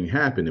make this thing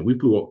happen. And we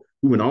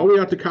went all the way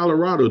out to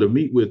Colorado to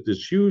meet with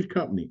this huge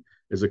company.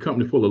 It's a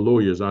company full of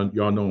lawyers.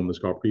 Y'all know them. It's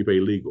called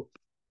Prepaid Legal.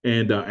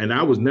 And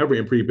I was never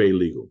in prepaid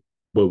legal,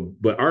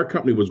 but our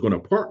company was going to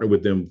partner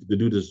with them to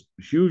do this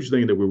huge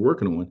thing that we're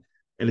working on.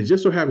 And it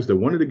just so happens that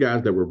one of the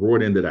guys that were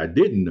brought in that I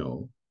didn't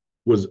know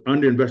was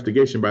under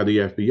investigation by the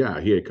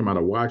FBI. He had come out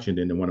of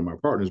Washington, and one of my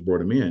partners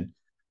brought him in.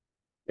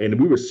 And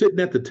we were sitting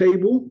at the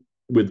table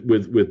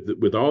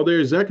with all their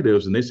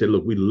executives, and they said,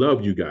 "Look, we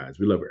love you guys.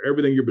 We love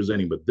everything you're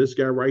presenting, but this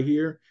guy right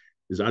here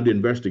is under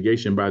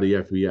investigation by the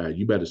FBI.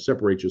 You better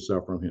separate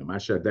yourself from him." I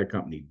shut that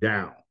company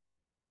down.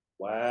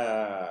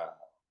 Wow.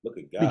 Look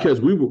at God.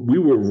 Because we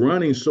were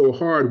running so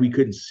hard we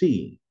couldn't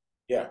see.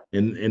 Yeah.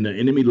 And the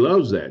enemy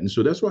loves that. And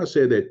so that's why I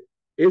said that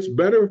it's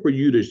better for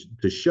you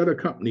to shut a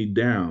company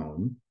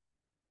down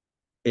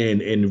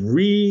and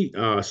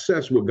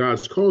reassess what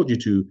God's called you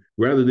to,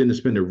 rather than to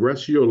spend the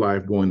rest of your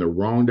life going the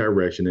wrong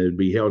direction and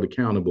be held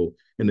accountable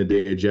in the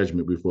day of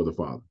judgment before the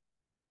Father.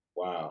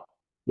 Wow.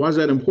 Why is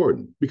that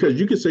important? Because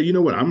you could say, you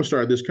know what, I'm gonna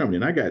start this company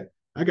and I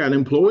got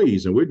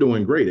employees and we're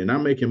doing great and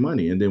I'm making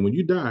money. And then when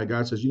you die,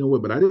 God says, you know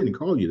what, but I didn't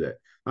call you that.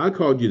 I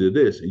called you to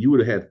this, and you would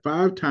have had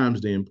 5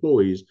 times the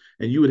employees,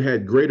 and you would have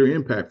had greater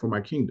impact for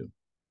my kingdom.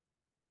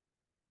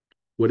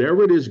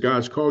 Whatever it is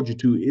God's called you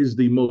to is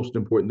the most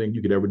important thing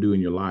you could ever do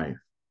in your life.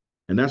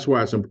 And that's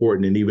why it's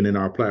important. And even in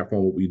our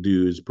platform, what we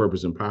do is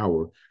purpose and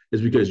power,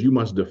 is because you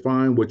must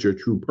define what your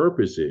true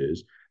purpose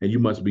is. And you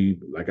must be,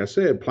 like I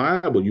said,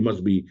 pliable. You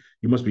must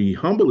be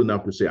humble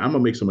enough to say, I'm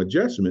gonna make some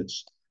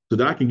adjustments so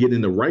that I can get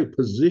in the right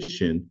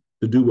position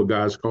to do what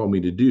God's called me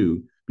to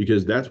do,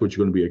 because that's what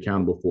you're going to be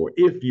accountable for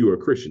if you're a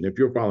Christian, if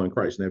you're following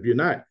Christ. Now, if you're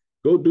not,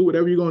 go do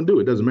whatever you're going to do.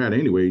 It doesn't matter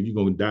anyway. You're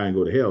going to die and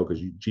go to hell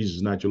because Jesus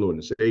is not your Lord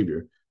and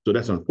Savior. So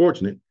that's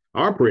unfortunate.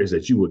 Our prayer is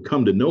that you would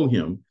come to know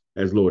him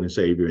as Lord and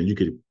Savior, and you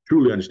could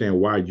truly understand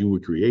why you were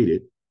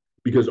created,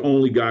 because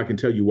only God can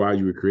tell you why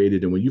you were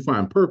created. And when you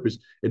find purpose,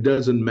 it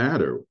doesn't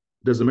matter.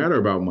 It doesn't matter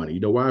about money. You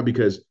know why?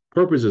 Because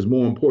purpose is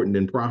more important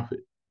than profit.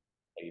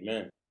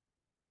 Amen.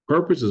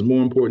 Purpose is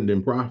more important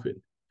than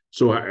profit.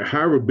 So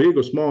however big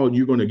or small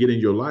you're going to get in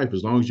your life,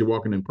 as long as you're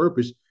walking in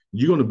purpose,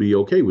 you're going to be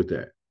okay with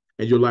that.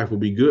 And your life will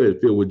be good,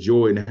 filled with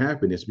joy and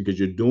happiness, because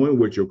you're doing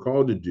what you're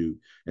called to do.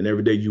 And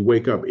every day you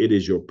wake up, it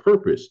is your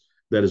purpose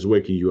that is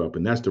waking you up.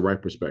 And that's the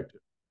right perspective.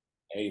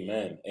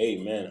 Amen.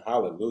 Amen.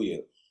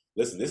 Hallelujah.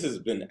 Listen, this has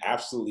been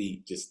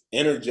absolutely just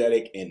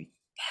energetic and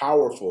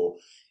powerful.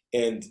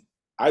 And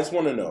I just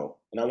want to know,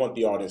 and I want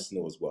the audience to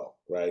know as well,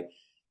 right?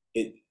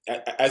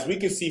 As we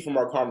can see from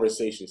our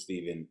conversation,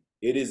 Stephen,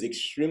 it is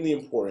extremely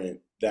important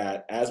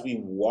that as we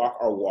walk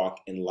our walk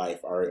in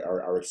life,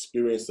 our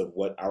experience of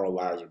what our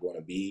lives are going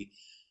to be,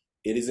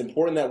 it is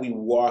important that we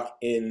walk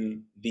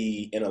in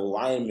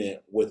alignment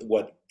with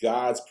what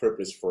God's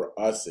purpose for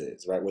us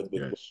is, right? With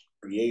Yes.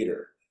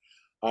 Creator.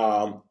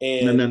 Now,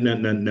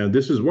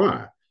 this is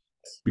why.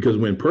 Because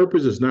when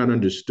purpose is not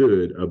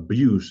understood,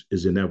 abuse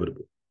is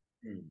inevitable.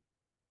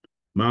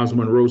 Miles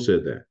Monroe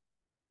said that.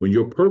 When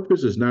your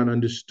purpose is not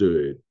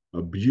understood,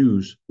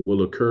 abuse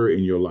will occur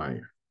in your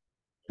life.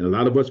 And a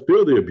lot of us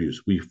feel the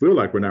abuse. We feel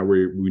like we're not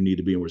where we need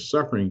to be, and we're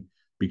suffering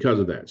because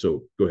of that.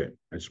 So go ahead.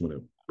 I just want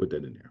to put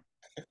that in there.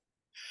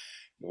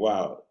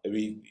 Wow. I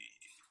mean,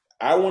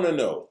 I want to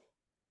know,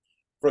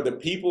 for the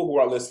people who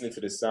are listening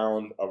to the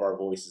sound of our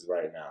voices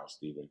right now,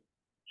 Stephen,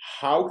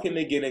 how can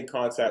they get in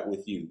contact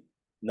with you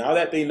now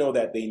that they know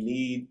that they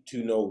need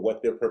to know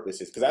what their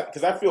purpose is?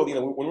 Because I feel,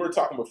 when we were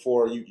talking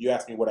before, you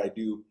asked me what I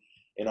do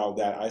and all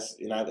that. I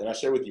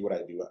share with you what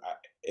I do.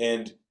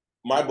 And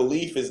my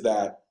belief is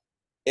that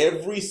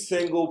every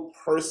single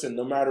person,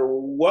 no matter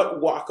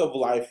what walk of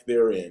life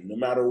they're in, no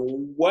matter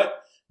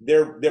what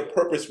their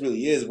purpose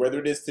really is, whether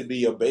it is to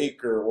be a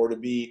baker or to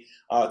be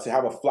to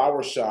have a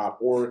flower shop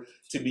or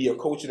to be a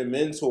coach and a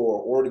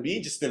mentor or to be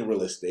just in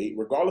real estate,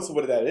 regardless of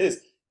what that is,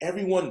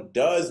 everyone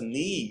does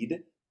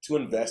need to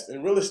invest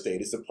in real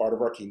estate. It's a part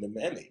of our kingdom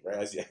mandate,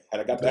 right?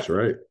 I got That's that.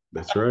 right.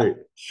 That's right.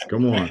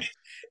 Come on.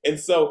 And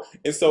so,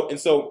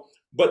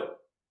 but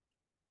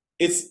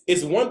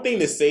it's one thing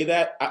to say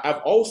that.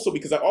 I've also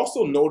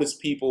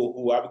noticed people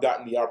who I've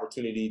gotten the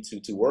opportunity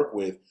to work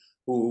with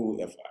who,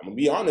 if I'm gonna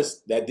be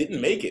honest, that didn't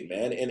make it,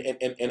 man.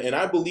 And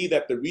I believe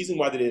that the reason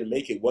why they didn't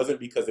make it wasn't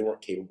because they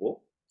weren't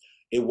capable.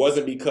 It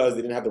wasn't because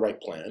they didn't have the right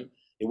plan.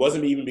 It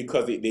wasn't even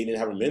because they didn't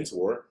have a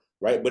mentor,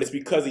 right? But it's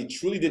because they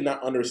truly did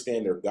not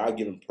understand their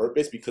God-given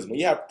purpose. Because when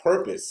you have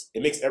purpose,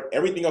 it makes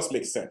everything else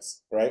makes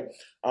sense, right?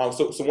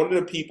 So one of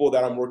the people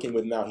that I'm working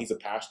with now, he's a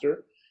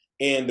pastor,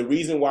 and the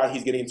reason why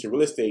he's getting into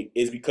real estate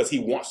is because he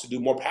wants to do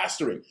more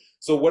pastoring.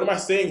 So what am I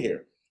saying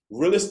here?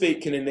 Real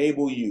estate can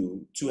enable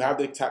you to have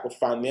the type of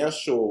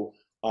financial,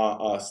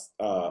 that's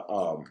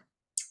what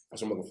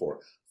I'm looking for,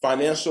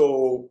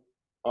 financial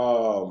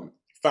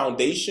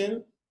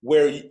foundation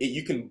where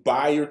you can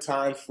buy your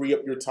time, free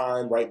up your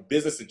time, right?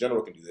 Business in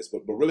general can do this,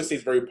 but real estate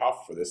is very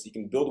powerful for this. You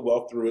can build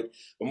wealth through it,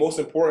 but most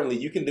importantly,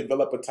 you can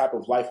develop a type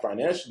of life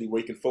financially where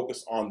you can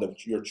focus on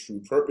your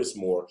true purpose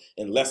more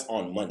and less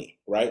on money,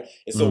 right?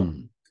 And so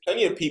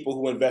plenty of people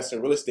who invest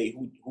in real estate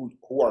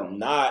who are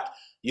not,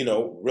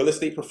 real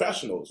estate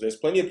professionals. There's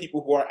plenty of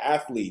people who are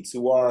athletes,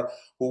 who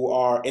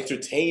are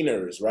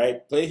entertainers,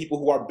 right? Plenty of people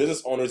who are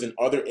business owners in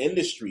other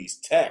industries,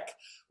 tech,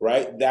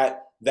 right?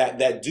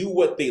 That do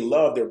what they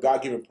love, their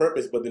God-given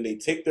purpose, but then they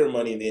take their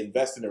money and they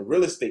invest in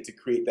real estate to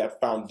create that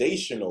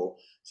foundational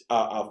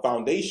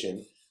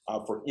foundation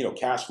for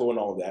cash flow and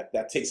all of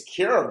that takes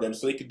care of them,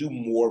 so they can do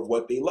more of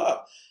what they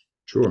love.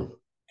 Sure.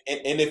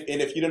 And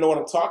if you don't know what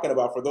I'm talking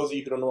about, for those of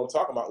you who don't know what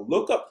I'm talking about,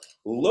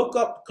 look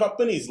up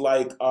companies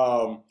like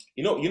a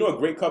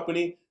great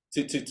company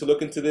to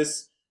look into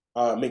this,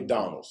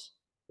 McDonald's,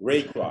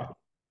 Ray Kroc,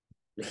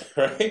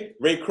 right?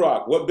 Ray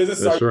Kroc. What business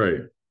are That's you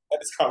right. at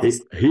this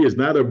conversation? He is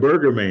not a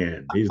burger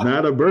man. He's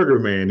not a burger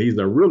man. He's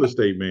a real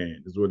estate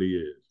man, is what he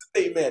is.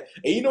 Hey, man,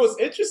 and what's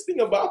interesting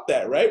about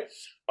that, right?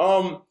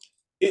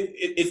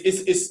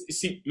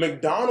 See,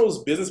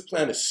 McDonald's business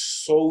plan is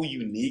so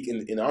unique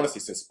and honestly,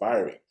 it's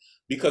inspiring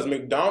because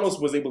McDonald's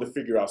was able to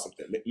figure out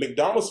something.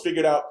 McDonald's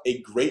figured out a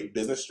great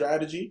business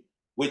strategy,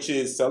 which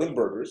is selling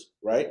burgers,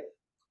 right?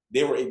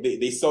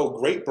 They sell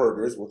great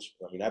burgers, which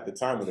I mean at the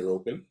time when they're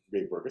open,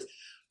 great burgers,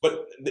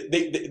 but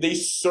they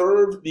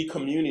serve the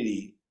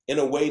community in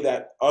a way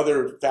that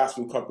other fast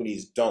food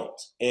companies don't,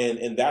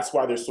 and that's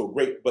why they're so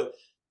great. But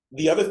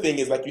the other thing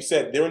is, like you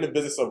said, they're in the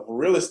business of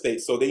real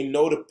estate, so they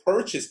know to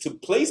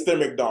place their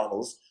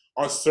McDonald's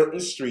on certain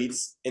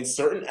streets in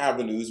certain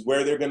avenues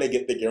where they're going to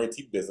get the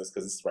guaranteed business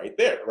because it's right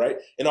there, right?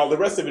 And all the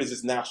rest of it is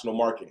just national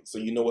marketing. So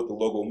you know what the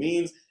logo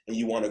means, and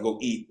you want to go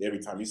eat every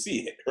time you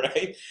see it,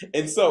 right?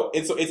 And so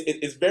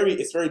it's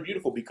very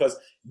beautiful because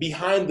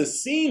behind the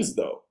scenes,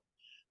 though,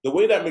 the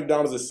way that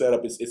McDonald's is set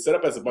up, it's set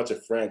up as a bunch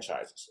of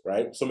franchises,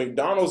 right? So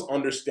McDonald's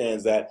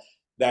understands that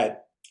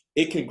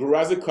it can grow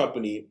as a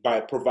company by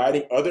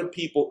providing other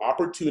people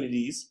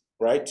opportunities,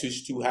 right,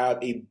 to have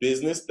a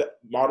business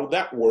model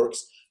that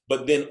works,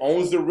 but then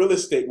owns the real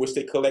estate which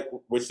they collect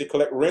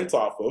rent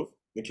off of.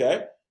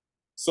 Okay,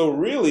 so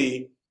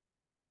really,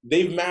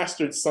 they've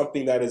mastered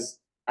something that is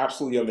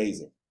absolutely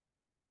amazing.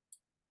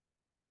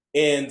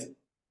 And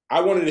I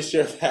wanted to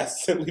share that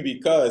simply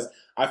because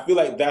I feel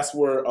like that's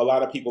where a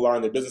lot of people are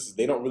in their businesses.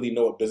 They don't really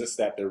know what business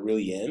that they're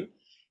really in.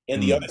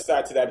 And the other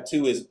side to that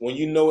too is when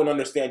you know and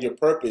understand your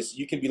purpose,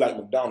 you can be like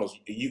McDonald's.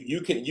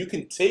 You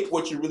can take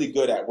what you're really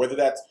good at, whether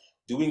that's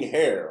doing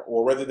hair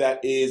or whether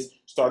that is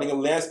starting a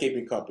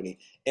landscaping company,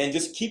 and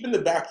just keep in the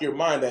back of your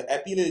mind that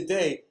at the end of the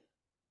day,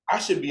 I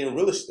should be in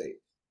real estate.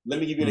 Let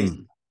me give you an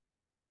example.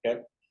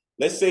 Okay,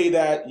 let's say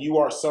that you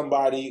are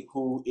somebody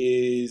who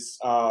is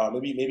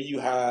maybe you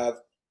have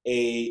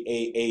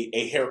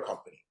a hair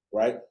company,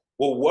 right?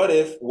 Well, what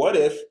if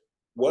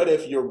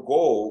your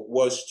goal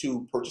was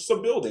to purchase a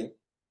building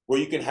where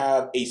you can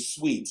have a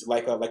suite,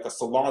 like a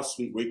salon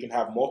suite, where you can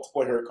have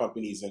multiple hair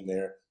companies in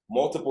there,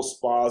 multiple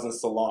spas and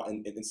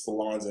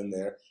salons in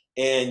there,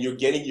 and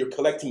you're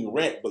collecting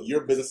rent, but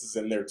your business is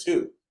in there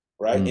too,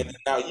 right? And then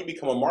now you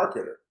become a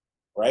marketer,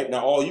 right?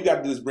 Now all you got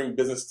to do is bring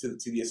business to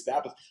the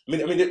establishment.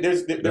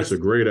 That's a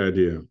great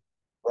idea,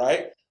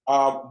 right?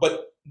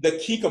 But the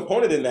key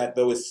component in that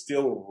though is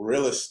still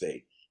real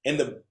estate, and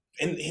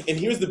And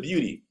here's the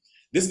beauty.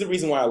 This is the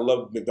reason why I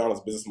love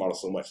McDonald's business model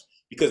so much,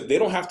 because they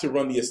don't have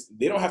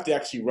to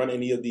actually run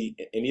any of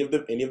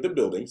the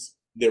buildings.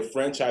 Their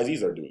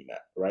franchisees are doing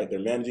that, right? They're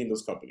managing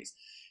those companies.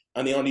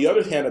 On the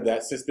other hand of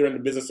that, since they're in the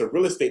business of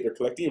real estate, they're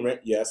collecting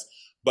rent, yes,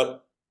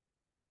 but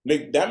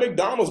that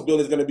McDonald's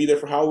building is going to be there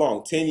for how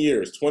long? 10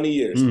 years, 20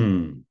 years.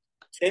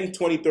 10,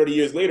 20, 30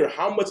 years later,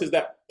 how much is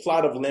that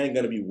plot of land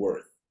going to be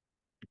worth?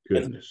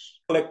 Goodness.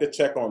 And collect the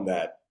check on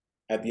that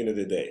at the end of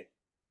the day.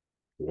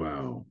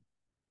 Wow.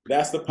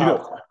 That's the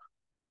power.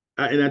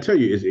 And I tell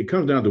you, it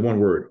comes down to one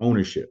word: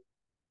 ownership.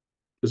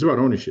 It's about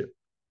ownership,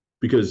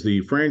 because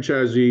the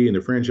franchisee and the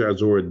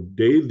franchisor,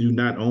 they do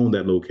not own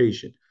that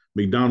location.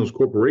 McDonald's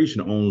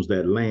Corporation owns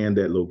that land,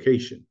 that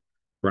location,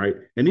 right?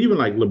 And even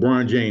like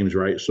LeBron James,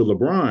 right? So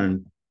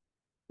LeBron,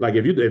 like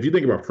if you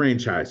think about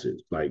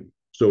franchises, like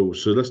so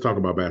let's talk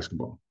about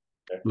basketball.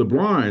 Okay.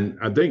 LeBron,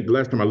 I think the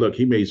last time I looked,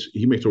 he makes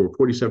over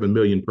 47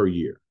 million per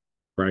year,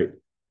 right?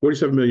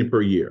 47 million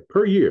per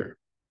year.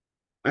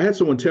 I had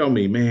someone tell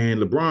me, man,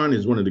 LeBron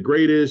is one of the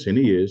greatest, and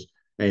he is,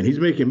 and he's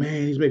making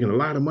a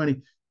lot of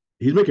money.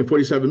 He's making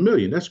 47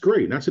 million. That's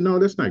great. And I said, no,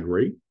 that's not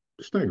great.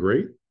 It's not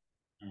great.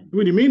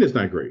 What do you mean it's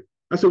not great?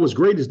 I said, what's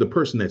great is the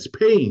person that's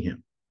paying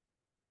him.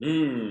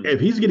 If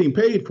he's getting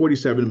paid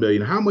 47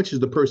 million, how much is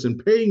the person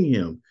paying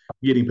him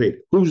getting paid?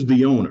 Who's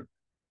the owner?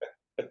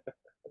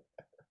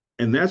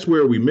 And that's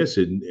where we miss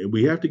it.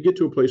 We have to get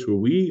to a place where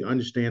we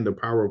understand the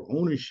power of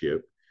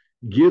ownership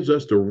gives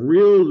us the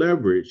real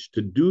leverage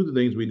to do the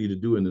things we need to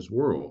do in this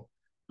world.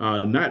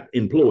 Not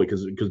employee,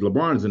 because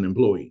LeBron's an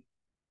employee.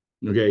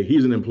 Okay,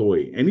 he's an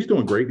employee, and he's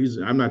doing great.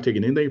 I'm not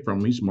taking anything from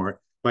him. He's smart.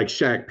 Like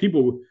Shaq,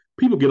 people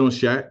get on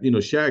Shaq.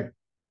 Shaq.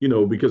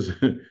 Because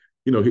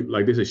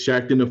like they say,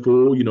 Shaq in the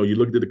fool. You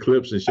looked at the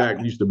clips, and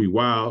Shaq used to be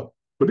wild.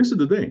 But this is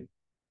the thing: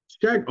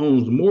 Shaq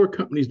owns more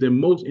companies than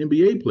most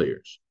NBA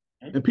players,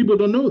 and people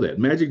don't know that.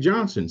 Magic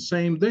Johnson,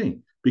 same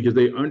thing, because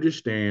they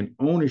understand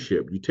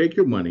ownership. You take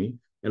your money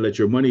and let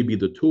your money be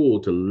the tool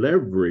to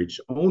leverage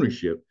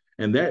ownership,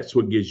 and that's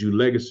what gives you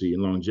legacy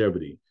and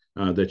longevity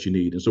that you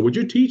need. And so what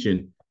you're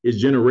teaching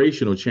is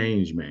generational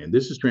change, man.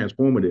 This is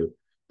transformative.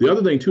 The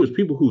other thing, too, is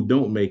people who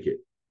don't make it.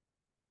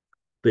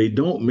 They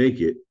don't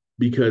make it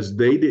because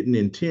they didn't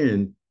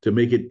intend to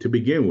make it to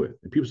begin with.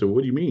 And people say, well,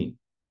 what do you mean?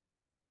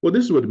 Well,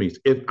 this is what it means.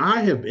 If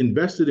I have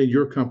invested in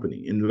your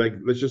company, and like,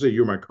 let's just say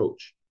you're my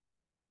coach.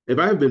 If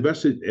I have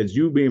invested as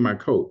you being my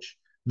coach,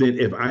 then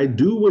if I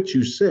do what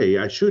you say,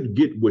 I should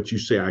get what you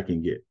say I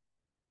can get.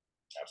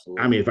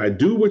 Absolutely. I mean, if I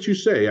do what you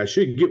say, I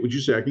should get what you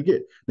say I can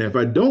get. Now, if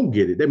I don't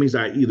get it, that means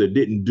I either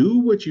didn't do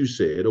what you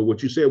said or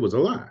what you said was a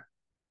lie.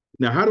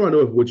 Now, how do I know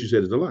if what you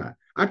said is a lie?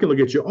 I can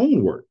look at your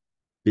own work.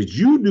 Did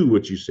you do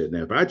what you said?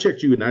 Now, if I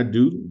checked you and I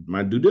do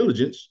my due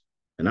diligence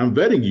and I'm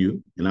vetting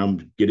you and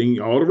I'm getting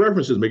all the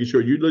references, making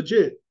sure you're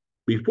legit,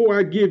 before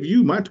I give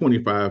you my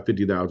 $25,000,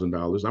 $50,000,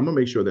 I'm going to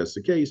make sure that's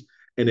the case.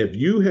 And if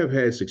you have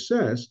had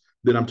success,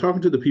 then I'm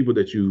talking to the people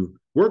that you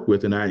work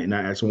with, and I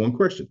ask them one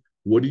question: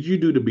 what did you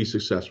do to be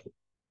successful?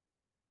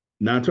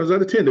 9 times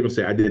out of 10, they're going to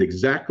say, I did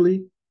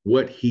exactly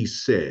what he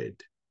said.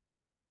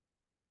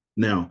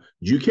 Now,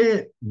 you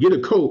can't get a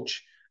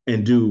coach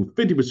and do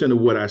 50% of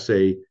what I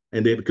say.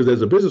 And then, because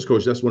as a business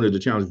coach, that's one of the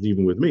challenges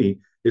even with me,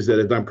 is that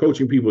as I'm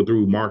coaching people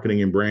through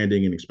marketing and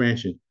branding and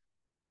expansion,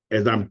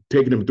 as I'm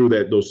taking them through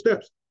those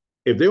steps,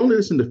 if they only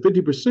listen to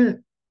 50%,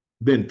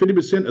 then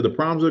 50% of the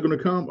problems that are going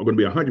to come are going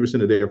to be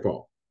 100% of their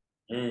fault.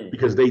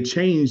 Because they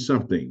changed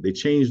something. They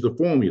changed the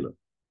formula.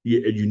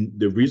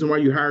 The reason why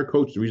you hire a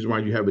coach, the reason why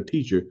you have a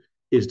teacher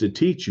is to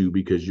teach you,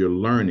 because you're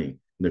learning.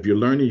 And if you're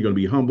learning, you're going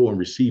to be humble and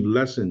receive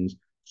lessons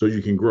so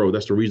you can grow.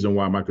 That's the reason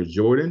why Michael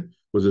Jordan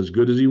was as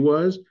good as he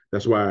was.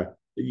 That's why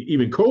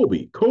even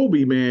Kobe,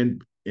 man,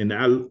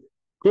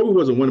 Kobe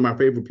wasn't one of my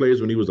favorite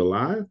players when he was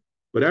alive.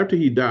 But after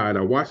he died,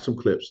 I watched some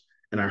clips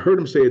and I heard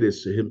him say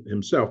this to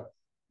himself.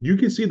 You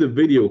can see the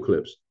video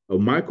clips of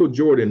Michael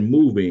Jordan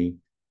moving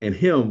and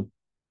him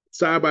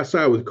side by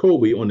side with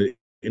Kobe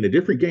in a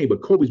different game,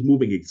 but Kobe's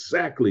moving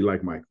exactly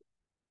like Michael.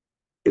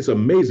 It's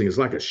amazing. It's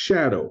like a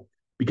shadow,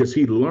 because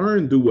he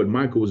learned through what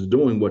Michael was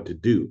doing what to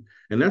do.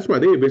 And that's why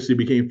they eventually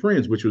became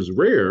friends, which was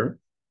rare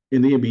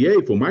in the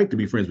NBA for Mike to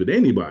be friends with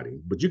anybody.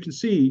 But you can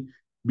see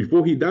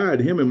before he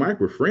died, him and Mike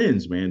were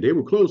friends, man. They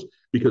were close,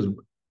 because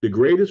the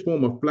greatest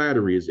form of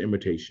flattery is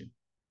imitation.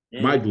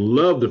 Mike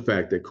loved the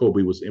fact that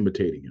Kobe was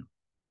imitating him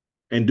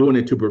and doing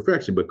it to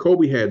perfection. But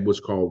Kobe had what's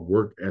called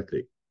work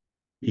ethic.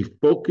 He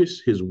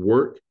focused his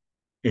work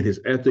and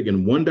his ethic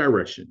in one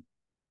direction,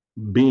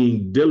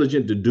 being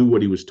diligent to do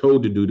what he was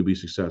told to do to be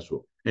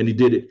successful. And he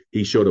did it.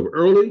 He showed up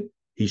early.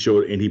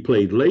 And he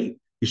played late.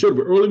 He showed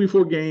up early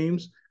before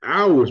games,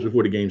 hours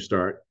before the game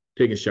start,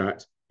 taking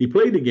shots. He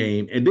played the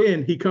game, and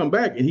then he come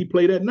back and he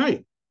played at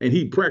night, and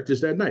he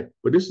practiced at night.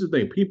 But this is the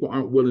thing: people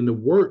aren't willing to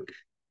work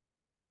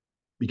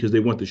because they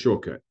want the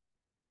shortcut.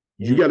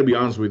 You got to be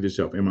honest with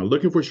yourself. Am I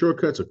looking for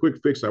shortcuts, a quick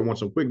fix? I want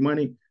some quick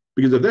money.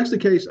 Because if that's the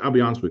case, I'll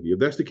be honest with you. If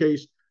that's the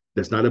case,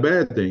 that's not a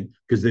bad thing,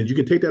 because then you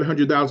can take that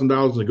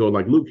 $100,000 and go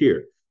like, Luke,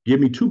 here, Give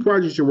me 2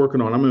 projects you're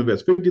working on. I'm going to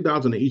invest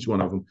 50,000 in each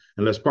one of them,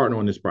 and let's partner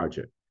on this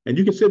project. And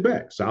you can sit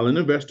back, silent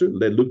investor,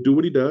 let Luke do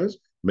what he does,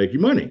 make you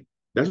money.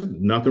 That's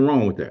nothing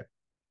wrong with that.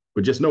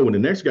 But just know when the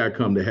next guy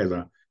comes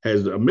that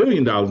has $1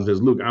 million and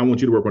says, "Look, I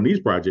want you to work on these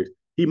projects,"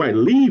 he might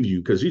leave you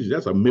because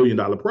that's $1 million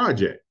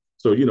project.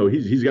 So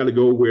he's got to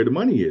go where the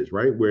money is,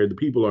 right? Where the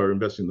people are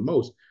investing the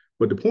most.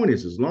 But the point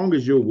is, as long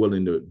as you're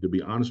willing to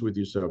be honest with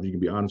yourself, you can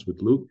be honest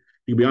with Luke,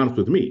 you can be honest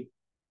with me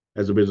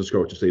as a business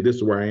coach to say, "This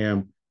is where I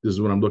am, this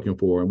is what I'm looking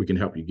for," and we can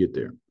help you get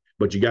there.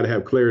 But you got to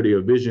have clarity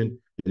of vision,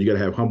 and you got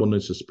to have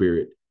humbleness of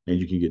spirit, and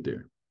you can get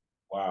there.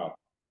 Wow.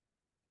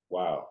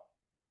 Wow.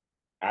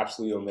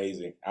 Absolutely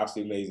amazing.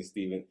 Absolutely amazing,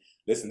 Stephen.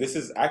 Listen,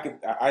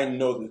 I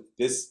know that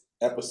this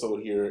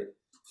episode here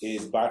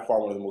is by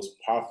far one of the most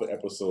powerful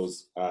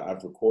episodes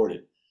I've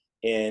recorded.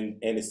 And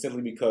it's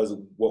simply because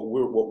what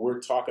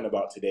we're talking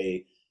about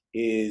today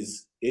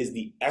is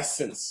the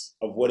essence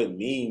of what it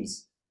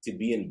means to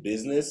be in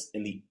business,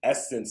 and the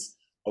essence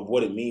of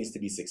what it means to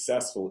be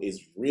successful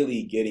is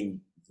really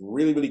getting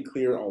really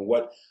clear on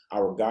what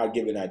our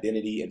God-given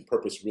identity and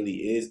purpose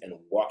really is, and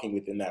walking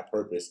within that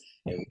purpose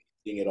and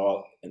seeing it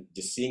all, and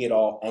just seeing it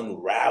all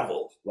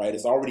unravel, right?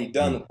 It's already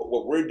done, but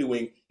what we're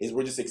doing is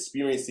we're just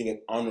experiencing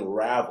it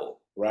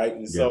unravel, right?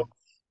 And so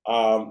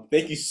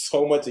thank you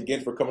so much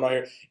again for coming on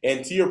here.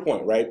 And to your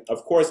point, right?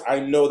 Of course, I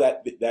know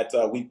that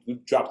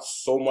we've dropped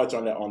so much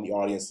on the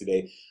audience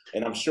today,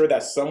 and I'm sure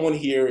that someone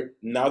here,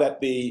 now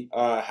that they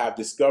have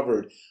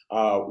discovered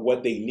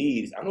what they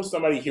need, I know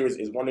somebody here is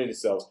wondering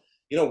themselves,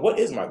 what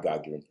is my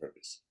God-given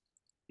purpose?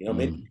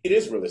 Maybe it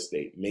is real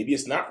estate. Maybe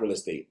it's not real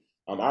estate.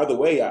 Either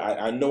way,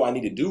 I know I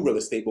need to do real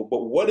estate, but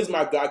what is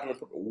my God-given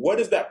purpose? What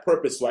is that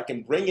purpose, so I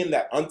can bring in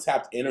that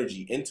untapped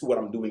energy into what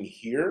I'm doing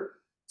here,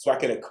 so I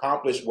can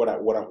accomplish what I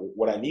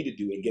need to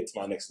do and get to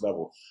my next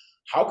level?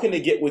 How can they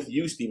get with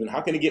you, Stephen?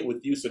 How can they get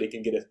with you so they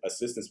can get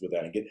assistance with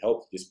that and get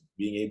help just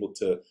being able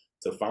to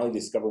finally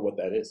discover what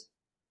that is?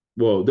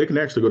 Well, they can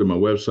actually go to my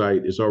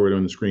website. It's already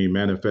on the screen,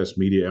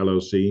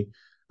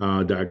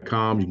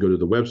 manifestmediallc.com. You can go to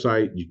the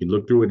website. You can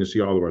look through it and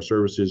see all of our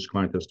services,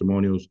 client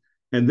testimonials.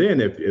 And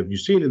then if you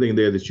see anything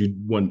there that you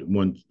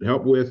want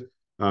help with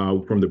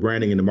from the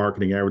branding and the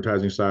marketing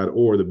advertising side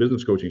or the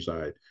business coaching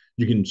side,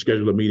 you can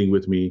schedule a meeting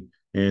with me,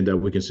 and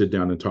we can sit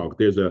down and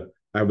talk.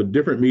 I have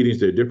different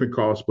meetings, there are different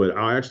costs, but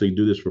I'll actually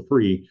do this for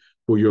free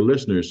for your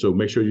listeners. So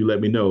make sure you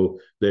let me know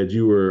that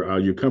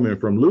you're coming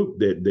from Luke,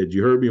 that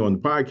you heard me on the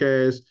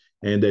podcast,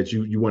 and that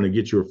you want to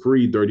get your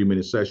free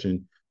 30-minute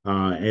session.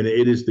 And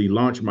it is the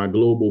Launch My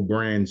Global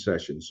Brand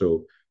session.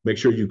 So make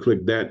sure you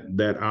click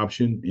that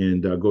option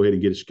and go ahead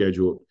and get it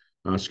scheduled,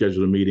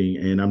 schedule a meeting.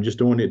 And I'm just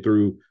doing it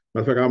through,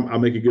 matter of fact, I'll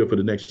make it good for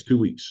the next 2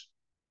 weeks.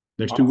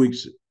 Next 2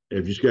 weeks,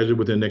 if you schedule it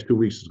within the next 2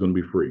 weeks, it's going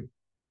to be free.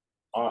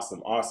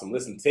 Awesome.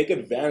 Listen, take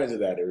advantage of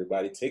that,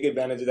 everybody. Take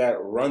advantage of that.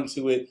 Run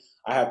to it.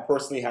 I have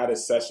personally had a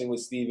session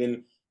with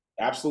Stephen,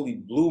 absolutely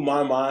blew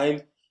my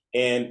mind,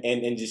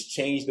 and just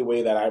changed the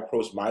way that I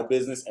approach my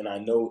business. And I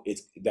know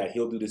that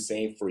he'll do the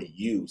same for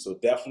you. So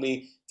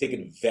definitely take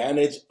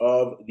advantage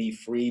of the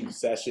free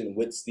session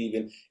with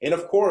Stephen. And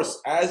of course,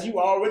 as you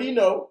already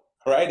know,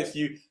 right, if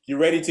you're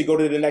ready to go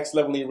to the next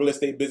level in your real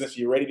estate business,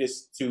 you're ready to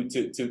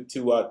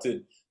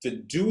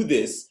do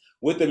this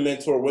with a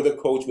mentor, with a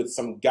coach, with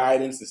some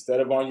guidance instead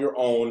of on your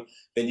own,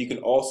 then you can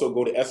also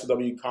go to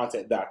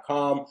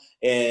SOWcontent.com,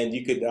 and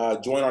you could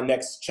join our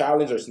next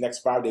challenge or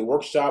next 5-day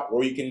workshop,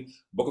 or you can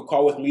book a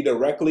call with me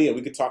directly and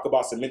we could talk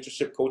about some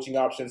mentorship coaching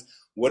options.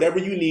 Whatever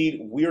you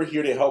need, we're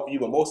here to help you.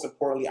 But most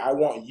importantly, I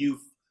want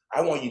you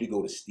to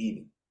go to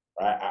Stephen.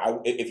 Right?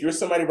 If you're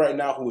somebody right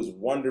now who is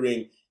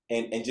wondering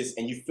and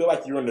you feel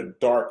like you're in the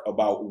dark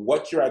about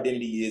what your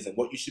identity is and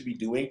what you should be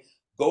doing,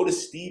 go to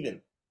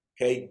Stephen.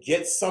 Okay,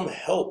 get some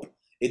help.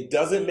 It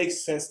doesn't make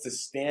sense to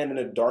stand in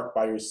the dark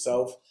by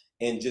yourself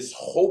and just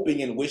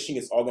hoping and wishing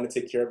it's all going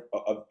to take care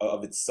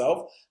of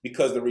itself.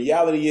 Because the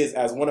reality is,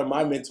 as one of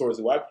my mentors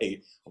who I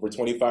paid over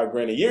 25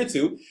 grand a year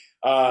to,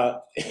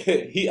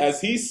 he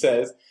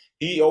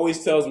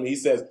always tells me, he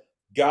says,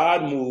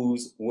 God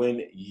moves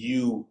when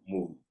you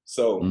move.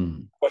 So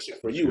question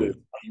for you is,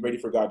 are you ready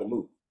for God to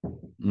move?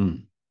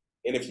 And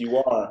if you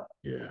are, all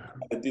you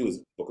have to do is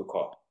book a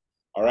call.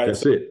 All right.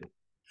 That's it.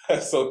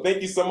 So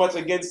thank you so much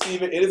again,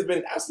 Stephen. It has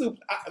been absolute.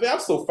 I'm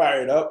so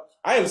fired up.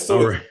 I am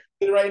so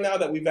excited right now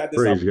that we've had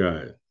this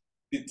opportunity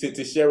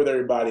to share with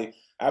everybody.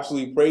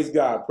 Absolutely, praise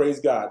God,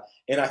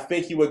 and I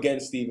thank you again,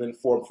 Stephen,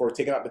 for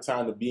taking out the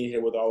time to be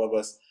here with all of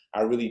us.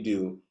 I really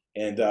do,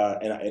 and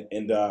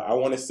I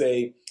want to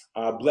say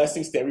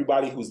blessings to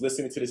everybody who's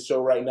listening to this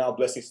show right now.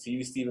 Blessings to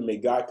you, Stephen. May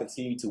God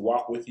continue to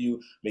walk with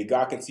you. May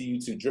God continue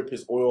to drip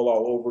His oil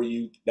all over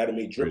you. That it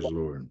may drip. Praise the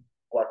Lord.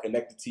 Who are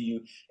connected to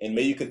you, and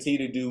may you continue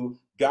to do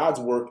God's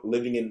work,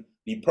 living in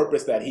the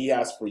purpose that He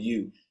has for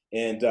you.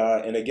 And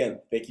again,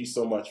 thank you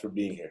so much for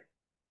being here.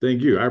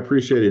 Thank you. I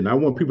appreciate it. And I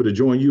want people to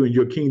join you in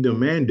your kingdom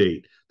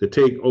mandate to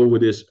take over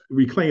this,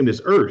 reclaim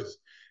this earth.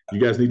 You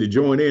guys need to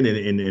join in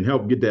and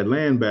help get that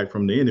land back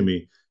from the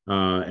enemy.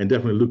 And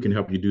definitely Luke can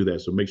help you do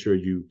that. So make sure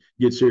you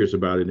get serious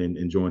about it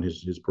and join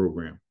his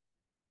program.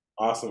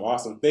 Awesome,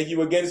 awesome. Thank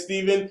you again,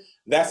 Stephen.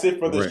 That's it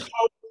for All the right.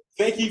 show.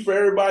 Thank you for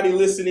everybody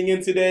listening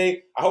in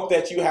today. I hope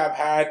that you have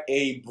had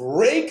a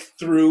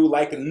breakthrough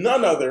like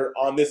none other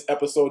on this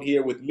episode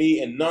here with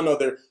me and none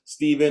other,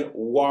 Stephen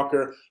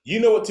Walker.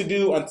 You know what to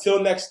do.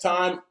 Until next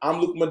time,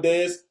 I'm Luke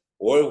Madeas.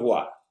 Au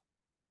revoir.